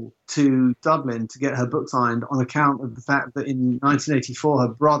Kabul to Dublin to get her book signed on account of the fact that in 1984 her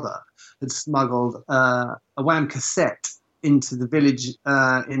brother had smuggled a Wham cassette into the village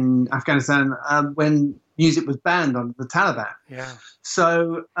in Afghanistan when music was banned under the Taliban. Yeah.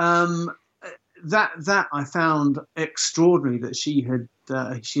 So that I found extraordinary, that she had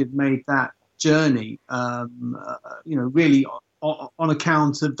made that journey, really on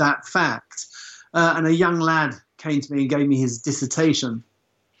account of that fact. And a young lad came to me and gave me his dissertation,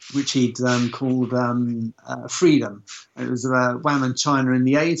 which he'd called Freedom. It was Wham and China in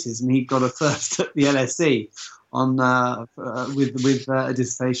the 80s, and he got a first at the LSE on with a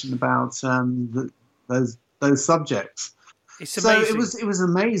dissertation about those subjects. It's amazing. So it was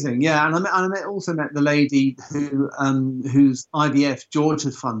amazing, yeah. And I also met the lady whose IVF George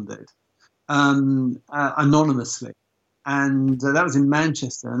had funded anonymously. And that was in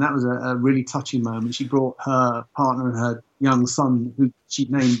Manchester, and that was a really touching moment. She brought her partner and her young son, who she'd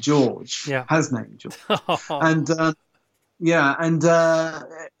named George, has named George. And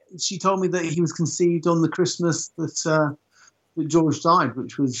she told me that he was conceived on the Christmas that George died,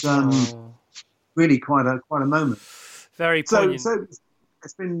 which was really quite a moment. Very poignant. So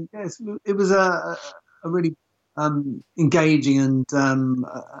it's been it was a really engaging and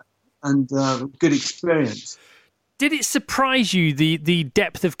good experience. Did it surprise you, the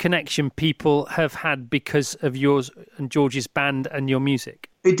depth of connection people have had because of yours and George's band and your music?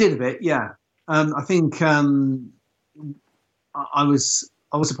 It did a bit, yeah. I think I was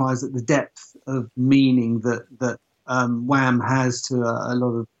surprised at the depth of meaning that Wham has to a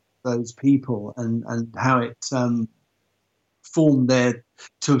lot of those people, and how it formed their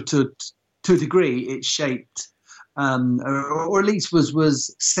to a degree. It shaped, or at least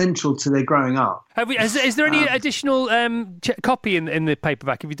was central to their growing up. Is there any additional copy in the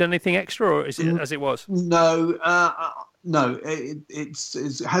paperback? Have you done anything extra, or is it as it was? No. No, it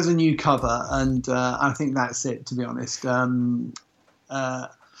has a new cover, and I think that's it. To be honest, so I'm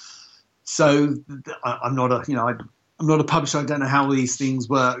not a I'm not a publisher. I don't know how these things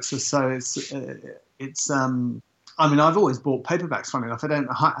work. So it's I mean, I've always bought paperbacks. Funny enough, I don't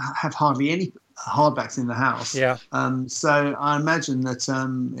have hardly any hardbacks in the house. Yeah. So I imagine that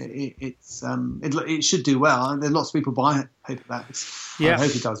it should do well. There are lots of people buy paperbacks. Yeah. I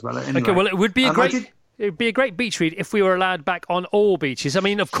hope it does well. Anyway. Okay. Well, it would be a great. It would be a great beach read if we were allowed back on all beaches. I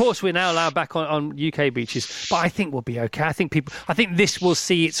mean, of course, we're now allowed back on UK beaches, but I think we'll be okay. I think this will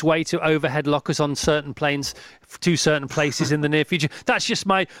see its way to overhead lockers on certain planes to certain places in the near future. That's just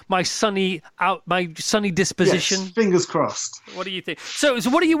my sunny disposition. Yes, fingers crossed. What do you think? So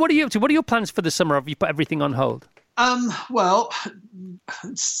what are you up to? What are your plans for the summer? Have you put everything on hold? Well,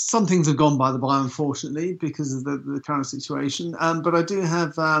 some things have gone by the by, unfortunately, because of the current situation. But I do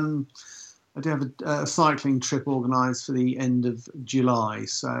have a cycling trip organised for the end of July,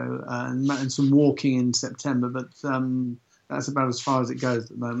 so and some walking in September, but that's about as far as it goes at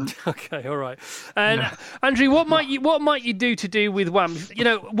the moment. Okay, all right. And Andrew, what might you do with Wham?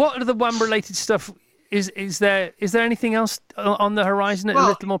 What are the Wham related stuff? Is there anything else on the horizon a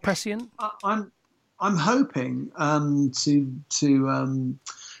little more prescient? I'm hoping to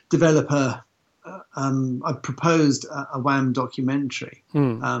develop I've proposed a Wham documentary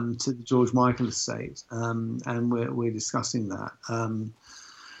to the George Michael estate, and we're discussing that.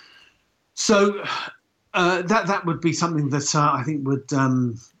 So that would be something that I think would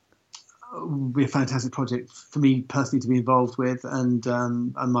be a fantastic project for me personally to be involved with, and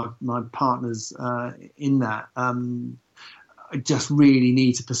my partners in that. I just really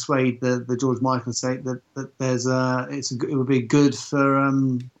need to persuade the George Michael estate that there's it would be good for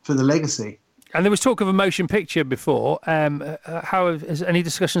the legacy. And there was talk of a motion picture before. How has any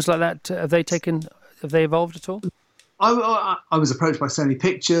discussions like that have they evolved at all? I was approached by Sony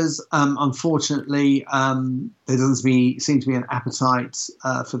Pictures. Unfortunately, there doesn't seem to be an appetite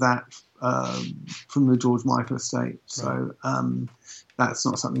for that from the George Michael estate. So that's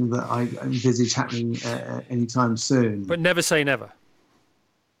not something that I envisage happening anytime soon. But never say never.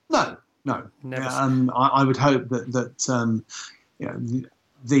 No. Never. I would hope that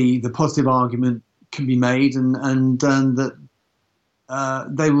the positive argument can be made, and that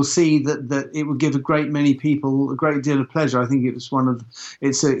they will see that it will give a great many people a great deal of pleasure. I think it's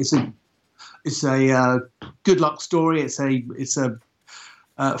a good luck story. It's a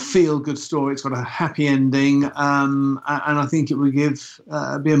feel good story. It's got a happy ending, and I think it would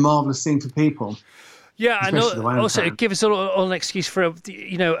be a marvellous thing for people. Yeah, and also give us all an excuse for a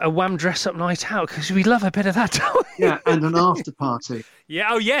Wham dress-up night out, because we love a bit of that, don't we? Yeah, and an after party. Yeah,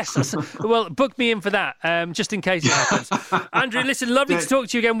 oh yes. Well, book me in for that, just in case it happens. Andrew, listen, lovely to talk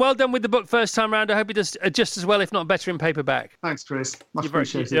to you again. Well done with the book first time round. I hope it does just as well, if not better, in paperback. Thanks, Chris. Much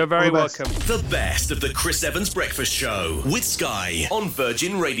appreciated. You're very welcome. The best of the Chris Evans Breakfast Show with Sky on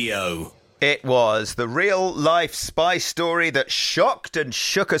Virgin Radio. It was the real-life spy story that shocked and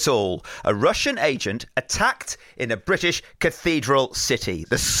shook us all. A Russian agent attacked in a British cathedral city.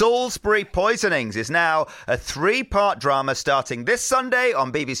 The Salisbury Poisonings is now a 3-part drama starting this Sunday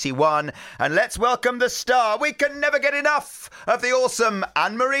on BBC One. And let's welcome the star. We can never get enough of the awesome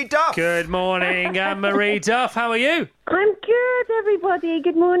Anne-Marie Duff. Good morning, Anne-Marie Duff. How are you? I'm good, everybody.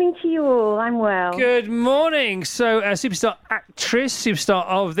 Good morning to you all. I'm well. Good morning. So, superstar actress, superstar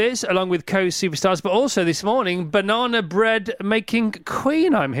of this, along with co-superstars, but also this morning, banana bread making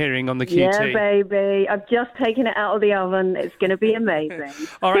queen, I'm hearing on the QT. Yeah, baby. I've just taken it out of the oven. It's going to be amazing.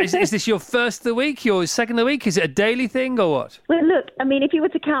 All right. Is this your first of the week, your second of the week? Is it a daily thing or what? Well, look, I mean, if you were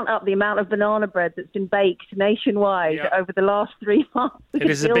to count up the amount of banana bread that's been baked nationwide over the last 3 months, it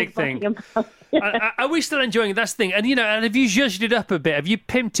is a big thing. Are we still enjoying it? That's the thing. And, and have you zhuzhed it up a bit? Have you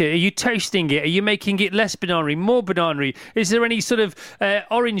pimped it? Are you toasting it? Are you making it less banana-y, more banana-y? Is there any sort of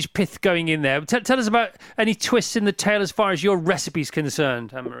orange pith going in there? Tell us about any twists in the tale as far as your recipe's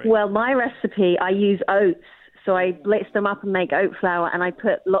concerned, Anne-Marie. Well, my recipe, I use oats. So I blitz them up and make oat flour, and I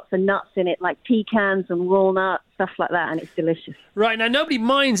put lots of nuts in it, like pecans and walnuts, stuff like that, and it's delicious. Right, now nobody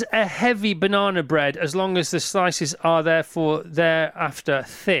minds a heavy banana bread as long as the slices are thereafter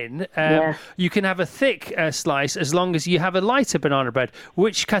thin. You can have a thick slice as long as you have a lighter banana bread.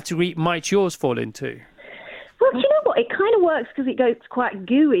 Which category might yours fall into? Well, you know what? It kind of works because it goes quite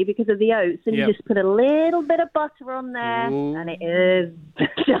gooey because of the oats, and you just put a little bit of butter on there, and it is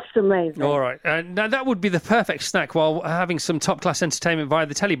just amazing. All right. Now, that would be the perfect snack while having some top-class entertainment via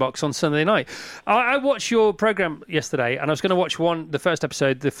the telly box on Sunday night. I watched your programme yesterday, and I was going to watch the first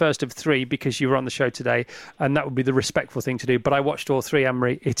episode, the first of 3, because you were on the show today, and that would be the respectful thing to do. But I watched all 3,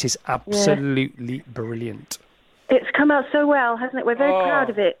 Anne-Marie. It is absolutely brilliant. It's come out so well, hasn't it? We're very proud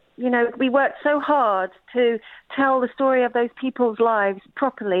of it. You know, we worked so hard to tell the story of those people's lives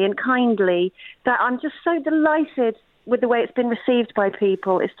properly and kindly that I'm just so delighted with the way it's been received by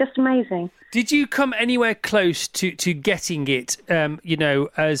people. It's just amazing. Did you come anywhere close to getting it,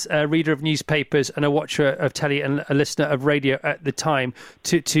 as a reader of newspapers and a watcher of telly and a listener of radio at the time,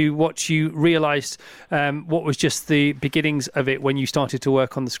 to what you realised what was just the beginnings of it when you started to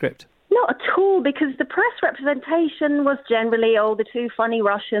work on the script? Not at all, because the press representation was generally, the 2 funny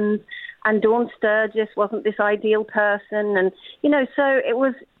Russians, and Dawn Sturgis wasn't this ideal person. And, so it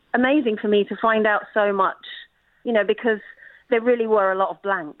was amazing for me to find out so much, because there really were a lot of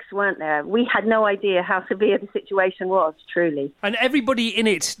blanks, weren't there? We had no idea how severe the situation was, truly. And everybody in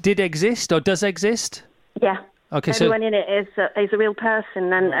it did exist or does exist? Yeah. Okay, everyone in it is a real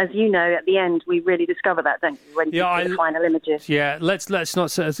person, and as you know, at the end, we really discover that, don't you, when you see the final images. Yeah, let's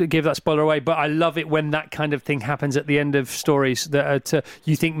not give that spoiler away, but I love it when that kind of thing happens at the end of stories that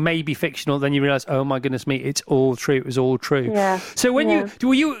you think may be fictional, then you realise, oh my goodness me, it's all true. It was all true. Yeah. So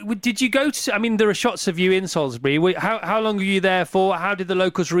did you go to? I mean, there are shots of you in Salisbury. How long were you there for? How did the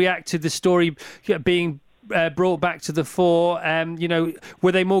locals react to the story being brought back to the fore?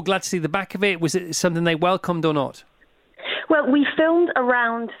 Were they more glad to see the back of it? Was it something they welcomed or not? Well, we filmed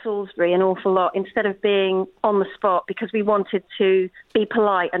around Salisbury an awful lot instead of being on the spot, because we wanted to be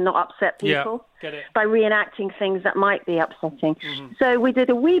polite and not upset people by reenacting things that might be upsetting. Mm-hmm. So we did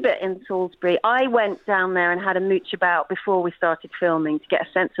a wee bit in Salisbury. I went down there and had a mooch about before we started filming to get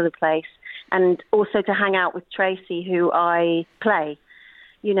a sense of the place, and also to hang out with Tracy, who I play.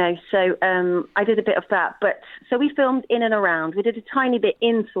 So I did a bit of that. So we filmed in and around. We did a tiny bit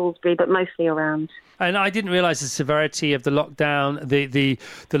in Salisbury, but mostly around. And I didn't realise the severity of the lockdown, the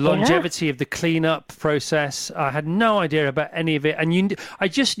longevity of the clean-up process. I had no idea about any of it. And I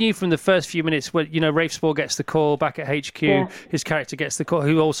just knew from the first few minutes when, Rafe Spall gets the call back at HQ, his character gets the call,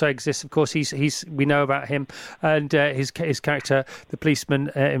 who also exists, of course. We know about him, and his character, the policeman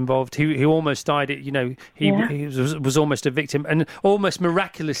involved, who almost died. He was almost a victim and almost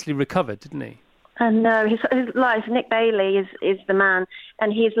miraculously recovered, didn't he? And no, his life, Nick Bailey is the man,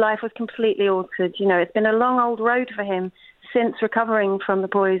 and his life was completely altered. It's been a long old road for him since recovering from the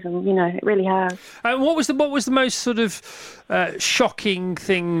poison. It really has. What was the most sort of shocking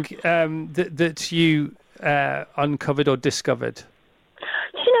thing that you uncovered or discovered?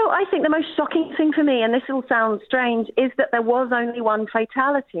 I think the most shocking thing for me, and this all sounds strange, is that there was only one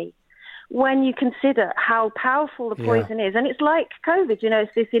fatality. When you consider how powerful the poison is, and it's like COVID,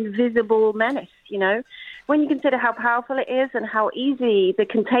 it's this invisible menace, When you consider how powerful it is and how easy the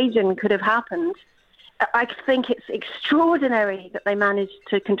contagion could have happened, I think it's extraordinary that they managed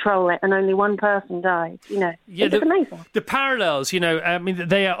to control it and only one person died, It's amazing. The parallels,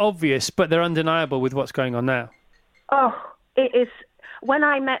 they are obvious, but they're undeniable with what's going on now. Oh, it is. When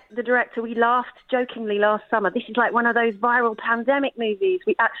I met the director, we laughed jokingly last summer. This is like one of those viral pandemic movies.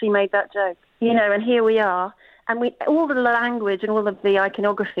 We actually made that joke, and here we are. And all the language and all of the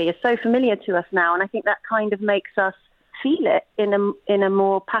iconography is so familiar to us now. And I think that kind of makes us feel it in a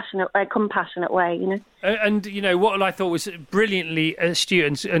more compassionate way, And, what I thought was brilliantly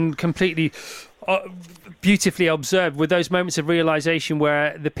astute and completely beautifully observed were those moments of realisation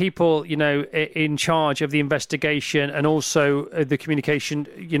where the people, in charge of the investigation and also the communication,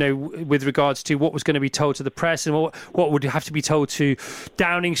 with regards to what was going to be told to the press and what would have to be told to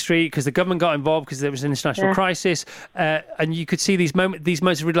Downing Street, because the government got involved because there was an international crisis, and you could see these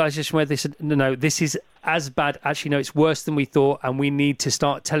moments of realisation where they said, no, this is as bad. Actually, no, it's worse than we thought, and we need to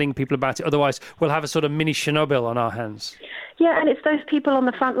start telling people about it. Otherwise, we'll have a sort of mini Chernobyl on our hands. Yeah, and it's those people on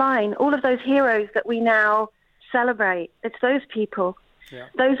the front line, all of those heroes that we now celebrate. It's those people. Yeah.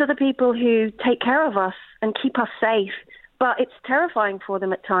 Those are the people who take care of us and keep us safe. But it's terrifying for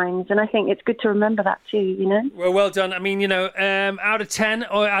them at times, and I think it's good to remember that too, Well done. I mean, out of 10,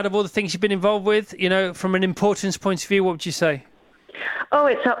 or out of all the things you've been involved with, from an importance point of view, what would you say? Oh,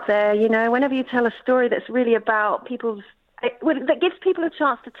 it's up there. You know, whenever you tell a story that's really about that gives people a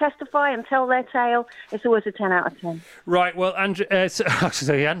chance to testify and tell their tale, it's always a 10 out of 10. Right, well, Andrew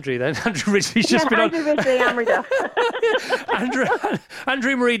then. Andrew Ridgeley's just been Andrew Ridgeley, Anne-Marie Duff.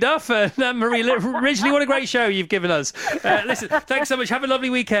 Andrew Marie Duff and Anne-Marie Ridgeley, what a great show you've given us. Listen, thanks so much. Have a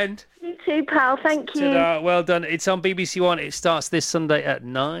lovely weekend. You too, pal. Thank you. Ta-da. Well done. It's on BBC One. It starts this Sunday at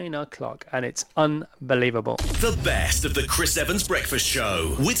 9 o'clock, and it's unbelievable. The best of the Chris Evans Breakfast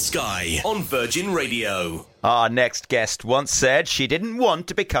Show with Sky on Virgin Radio. Our next guest once said she didn't want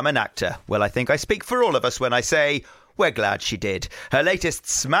to become an actor. Well, I think I speak for all of us when I say we're glad she did. Her latest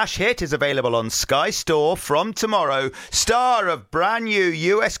smash hit is available on Sky Store from tomorrow. Star of brand new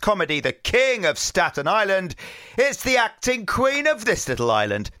US comedy The King of Staten Island. It's the acting queen of this little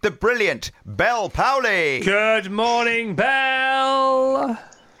island, the brilliant Belle Powley. Good morning, Belle.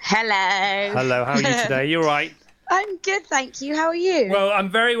 Hello. Hello, how are you today? You all right? I'm good, thank you. How are you? Well, I'm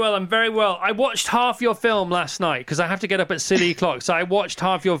very well. I watched half your film last night because I have to get up at silly o'clock. So I watched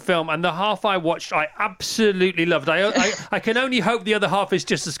half your film, and the half I watched, I absolutely loved. I can only hope the other half is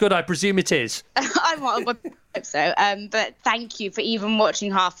just as good. I presume it is. I hope so. But thank you for even watching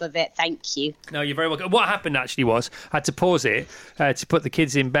half of it. Thank you. No, you're very welcome. What happened actually was I had to pause it to put the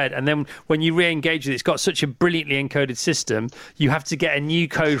kids in bed, and then when you re-engage with it, it's got such a brilliantly encoded system. You have to get a new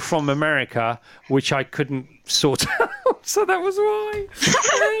code from America, which I couldn't sort out. So that was why.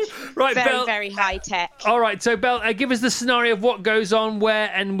 Right, very, Belle. very high tech. All right, so Belle, give us the scenario of what goes on, where,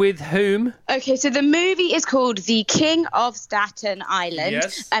 and with whom. Okay, so the movie is called The King of Staten Island.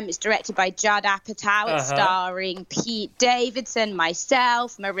 Yes. It's directed by Judd Apatow. It's starring Pete Davidson,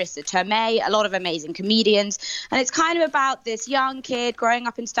 myself, Marissa Tomei, a lot of amazing comedians. And it's kind of about this young kid growing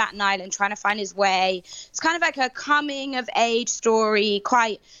up in Staten Island, trying to find his way. It's kind of like a coming-of-age story,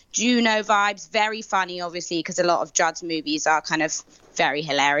 quite Juno vibes, very funny, obviously, because a lot of Judd's movies are kind of very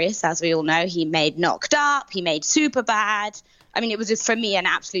hilarious, as we all know. He made Knocked Up, he made Superbad. I mean, it was, for me, an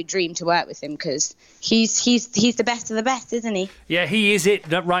absolute dream to work with him because he's the best of the best, isn't he? Yeah, he is it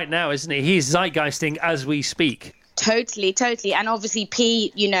right now, isn't he? He's zeitgeisting as we speak. Totally. And obviously,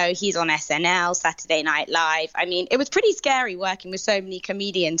 Pete, you know, he's on SNL, Saturday Night Live. I mean, it was pretty scary working with so many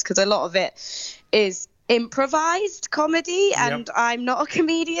comedians because a lot of it is improvised comedy, and I'm not a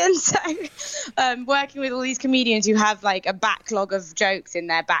comedian, so working with all these comedians who have like a backlog of jokes in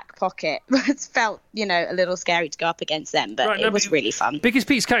their back pocket, it's felt, you know, a little scary to go up against them, but it was really fun. Because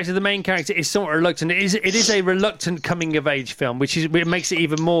Pete's character, the main character, is somewhat reluctant. It is a reluctant coming of age film, which makes it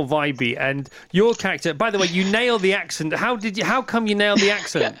even more vibey. And your character, by the way, you nailed the accent. How come you nailed the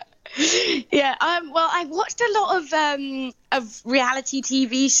accent? Yeah, well, I watched a lot of reality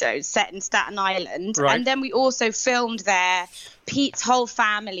TV shows set in Staten Island, and then we also filmed there. Pete's whole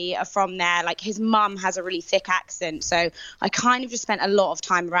family are from there. Like, his mum has a really thick accent, so I kind of just spent a lot of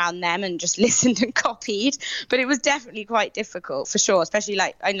time around them and just listened and copied. But it was definitely quite difficult, for sure. Especially,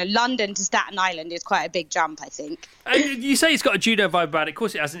 like, I know London to Staten Island is quite a big jump, I think. And you say it's got a Juno vibe about it. Of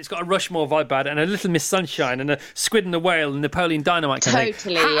course it hasn't. It's got a Rushmore vibe about it, and a Little Miss Sunshine, and a Squid and the Whale, and Napoleon Dynamite kind of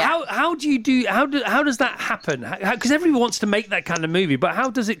thing. Totally. How does that happen? Because everyone wants to make that kind of movie, but how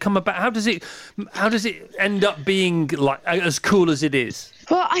does it come about? How does it end up being like as cool as it is?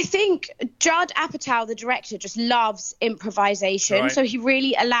 Well, I think Judd Apatow, the director, just loves improvisation. So he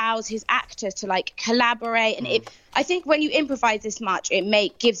really allows his actors to like collaborate. And I think when you improvise this much,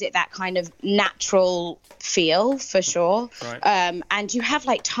 it gives it that kind of natural feel, for sure. And you have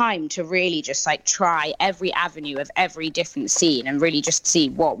like time to really just like try every avenue of every different scene and really just see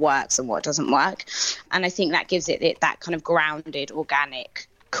what works and what doesn't work. And I think that gives it that kind of grounded, organic,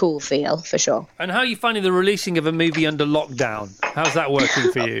 cool feel, for sure. And how are you finding the releasing of a movie under lockdown? How's that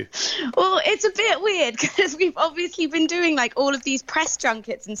working for you? Well, it's a bit weird because we've obviously been doing like all of these press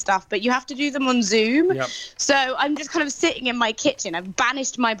junkets and stuff, but you have to do them on Zoom. So I'm just kind of sitting in my kitchen. I've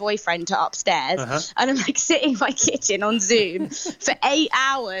banished my boyfriend to upstairs, and I'm like sitting in my kitchen on Zoom for 8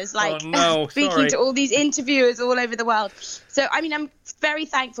 hours, like speaking to all these interviewers all over the world. So, I mean, I'm very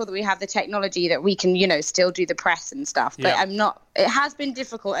thankful that we have the technology that we can, you know, still do the press and stuff. But it has been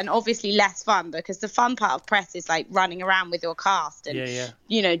difficult and obviously less fun because the fun part of press is like running around with your cast and,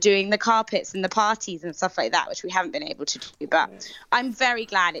 you know, doing the carpets and the parties and stuff like that, which we haven't been able to do. But I'm very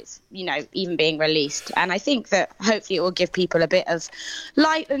glad it's, you know, even being released. And I think that hopefully it will give people a bit of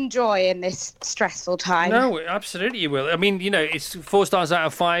light and joy in this stressful time. No, absolutely you will. I mean, you know, it's 4 stars out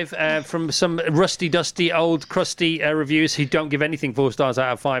of 5 from some rusty, dusty, old, crusty reviews who don't give anything 4 stars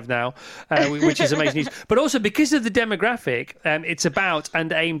out of 5 now, which is amazing news. But also because of the demographic it's about and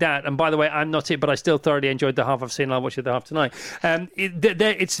and aimed at, and by the way, I'm not it, but I still thoroughly enjoyed the half I've seen, and I'll watch the half tonight.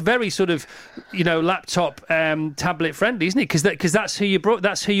 It's very sort of, laptop, tablet friendly, isn't it? Because that's who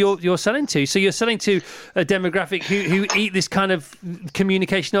you're selling to. So you're selling to a demographic who eat this kind of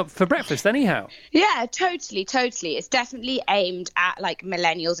communication up for breakfast anyhow. Yeah, totally. It's definitely aimed at like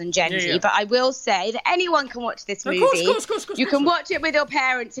millennials and Gen Z, but I will say that anyone can watch this movie. Of course. You can watch it with your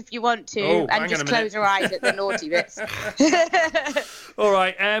parents if you want to, and just close your eyes at the naughty bits. All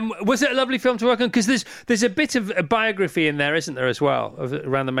right. Was it a lovely film to work on? Because there's a bit of a biography in there, isn't there, as well,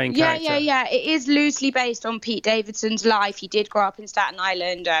 around the main character? Yeah. It is loosely based on Pete Davidson's life. He did grow up in Staten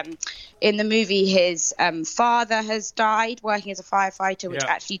Island. In the movie, his father has died working as a firefighter, which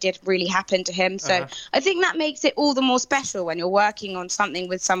actually did really happen to him. So I think that makes it all the more special when you're working on something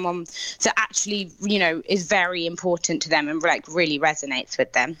with someone that actually, is very important to them and like really resonates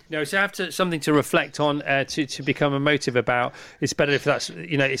with them. No, so have something to reflect on, to become emotive about. It's better if that's,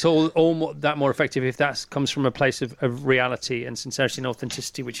 it's all more effective if that comes from a place of reality and sincerity and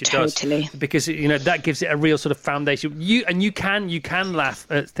authenticity, which it does. Totally. Because that gives it a real sort of foundation. You can laugh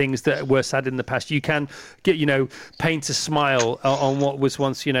at things that were sad in the past. You can get, paint a smile on what was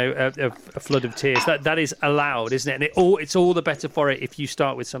once, a flood of tears. That is allowed, isn't it? And it's all the better for it if you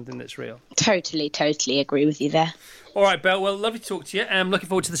start with something that's real. Totally agree with you there. All right, Belle. Well, lovely to talk to you. I'm looking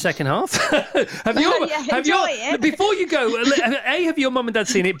forward to the second half. Enjoy it. Before you go, A, have your mum and dad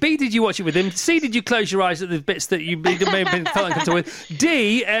seen it? B, did you watch it with them? C, did you close your eyes at the bits that you may have been felt uncomfortable with?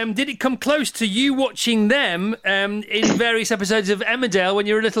 D, did it come close to you watching them in various episodes of Emmerdale when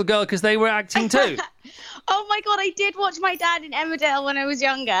you were a little girl because they were acting too? Oh my God, I did watch my dad in Emmerdale when I was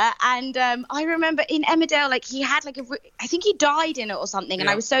younger, and I remember in Emmerdale, like he had I think he died in it or something, and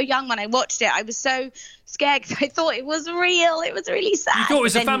I was so young when I watched it. I was so scared because I thought it was real. It was really sad. You thought it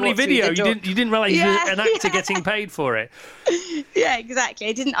was a family video. You didn't realise you were an actor getting paid for it. Yeah, exactly.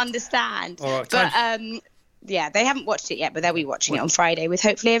 I didn't understand. All right, but yeah, they haven't watched it yet, but they'll be watching it on Friday with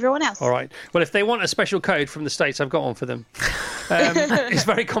hopefully everyone else. All right. Well, if they want a special code from the States, I've got one for them. It's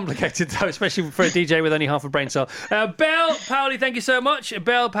very complicated, though, especially for a DJ with only half a brain cell. Belle Powley, thank you so much.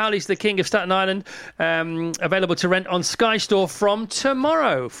 Belle Powley's the king of Staten Island. Available to rent on Sky Store from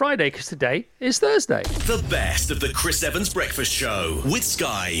tomorrow, Friday, because today is Thursday. The best of the Chris Evans Breakfast Show with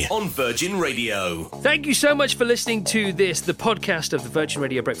Sky on Virgin Radio. Thank you so much for listening to the podcast of the Virgin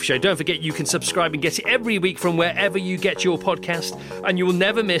Radio Breakfast Show. Don't forget you can subscribe and get it every week from wherever you get your podcast, and you will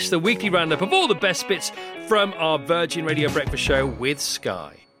never miss the weekly roundup of all the best bits from our Virgin Radio Breakfast Show with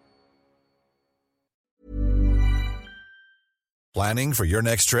Sky. Planning for your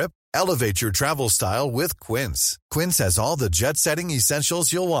next trip? Elevate your travel style with Quince. Quince has all the jet-setting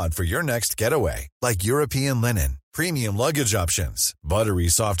essentials you'll want for your next getaway, like European linen, premium luggage options, buttery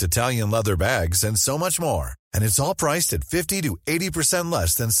soft Italian leather bags, and so much more. And it's all priced at 50 to 80%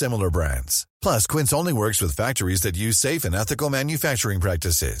 less than similar brands. Plus, Quince only works with factories that use safe and ethical manufacturing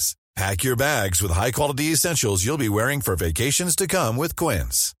practices. Pack your bags with high-quality essentials you'll be wearing for vacations to come with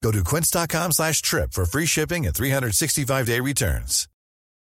Quince. Go to quince.com/trip for free shipping and 365-day returns.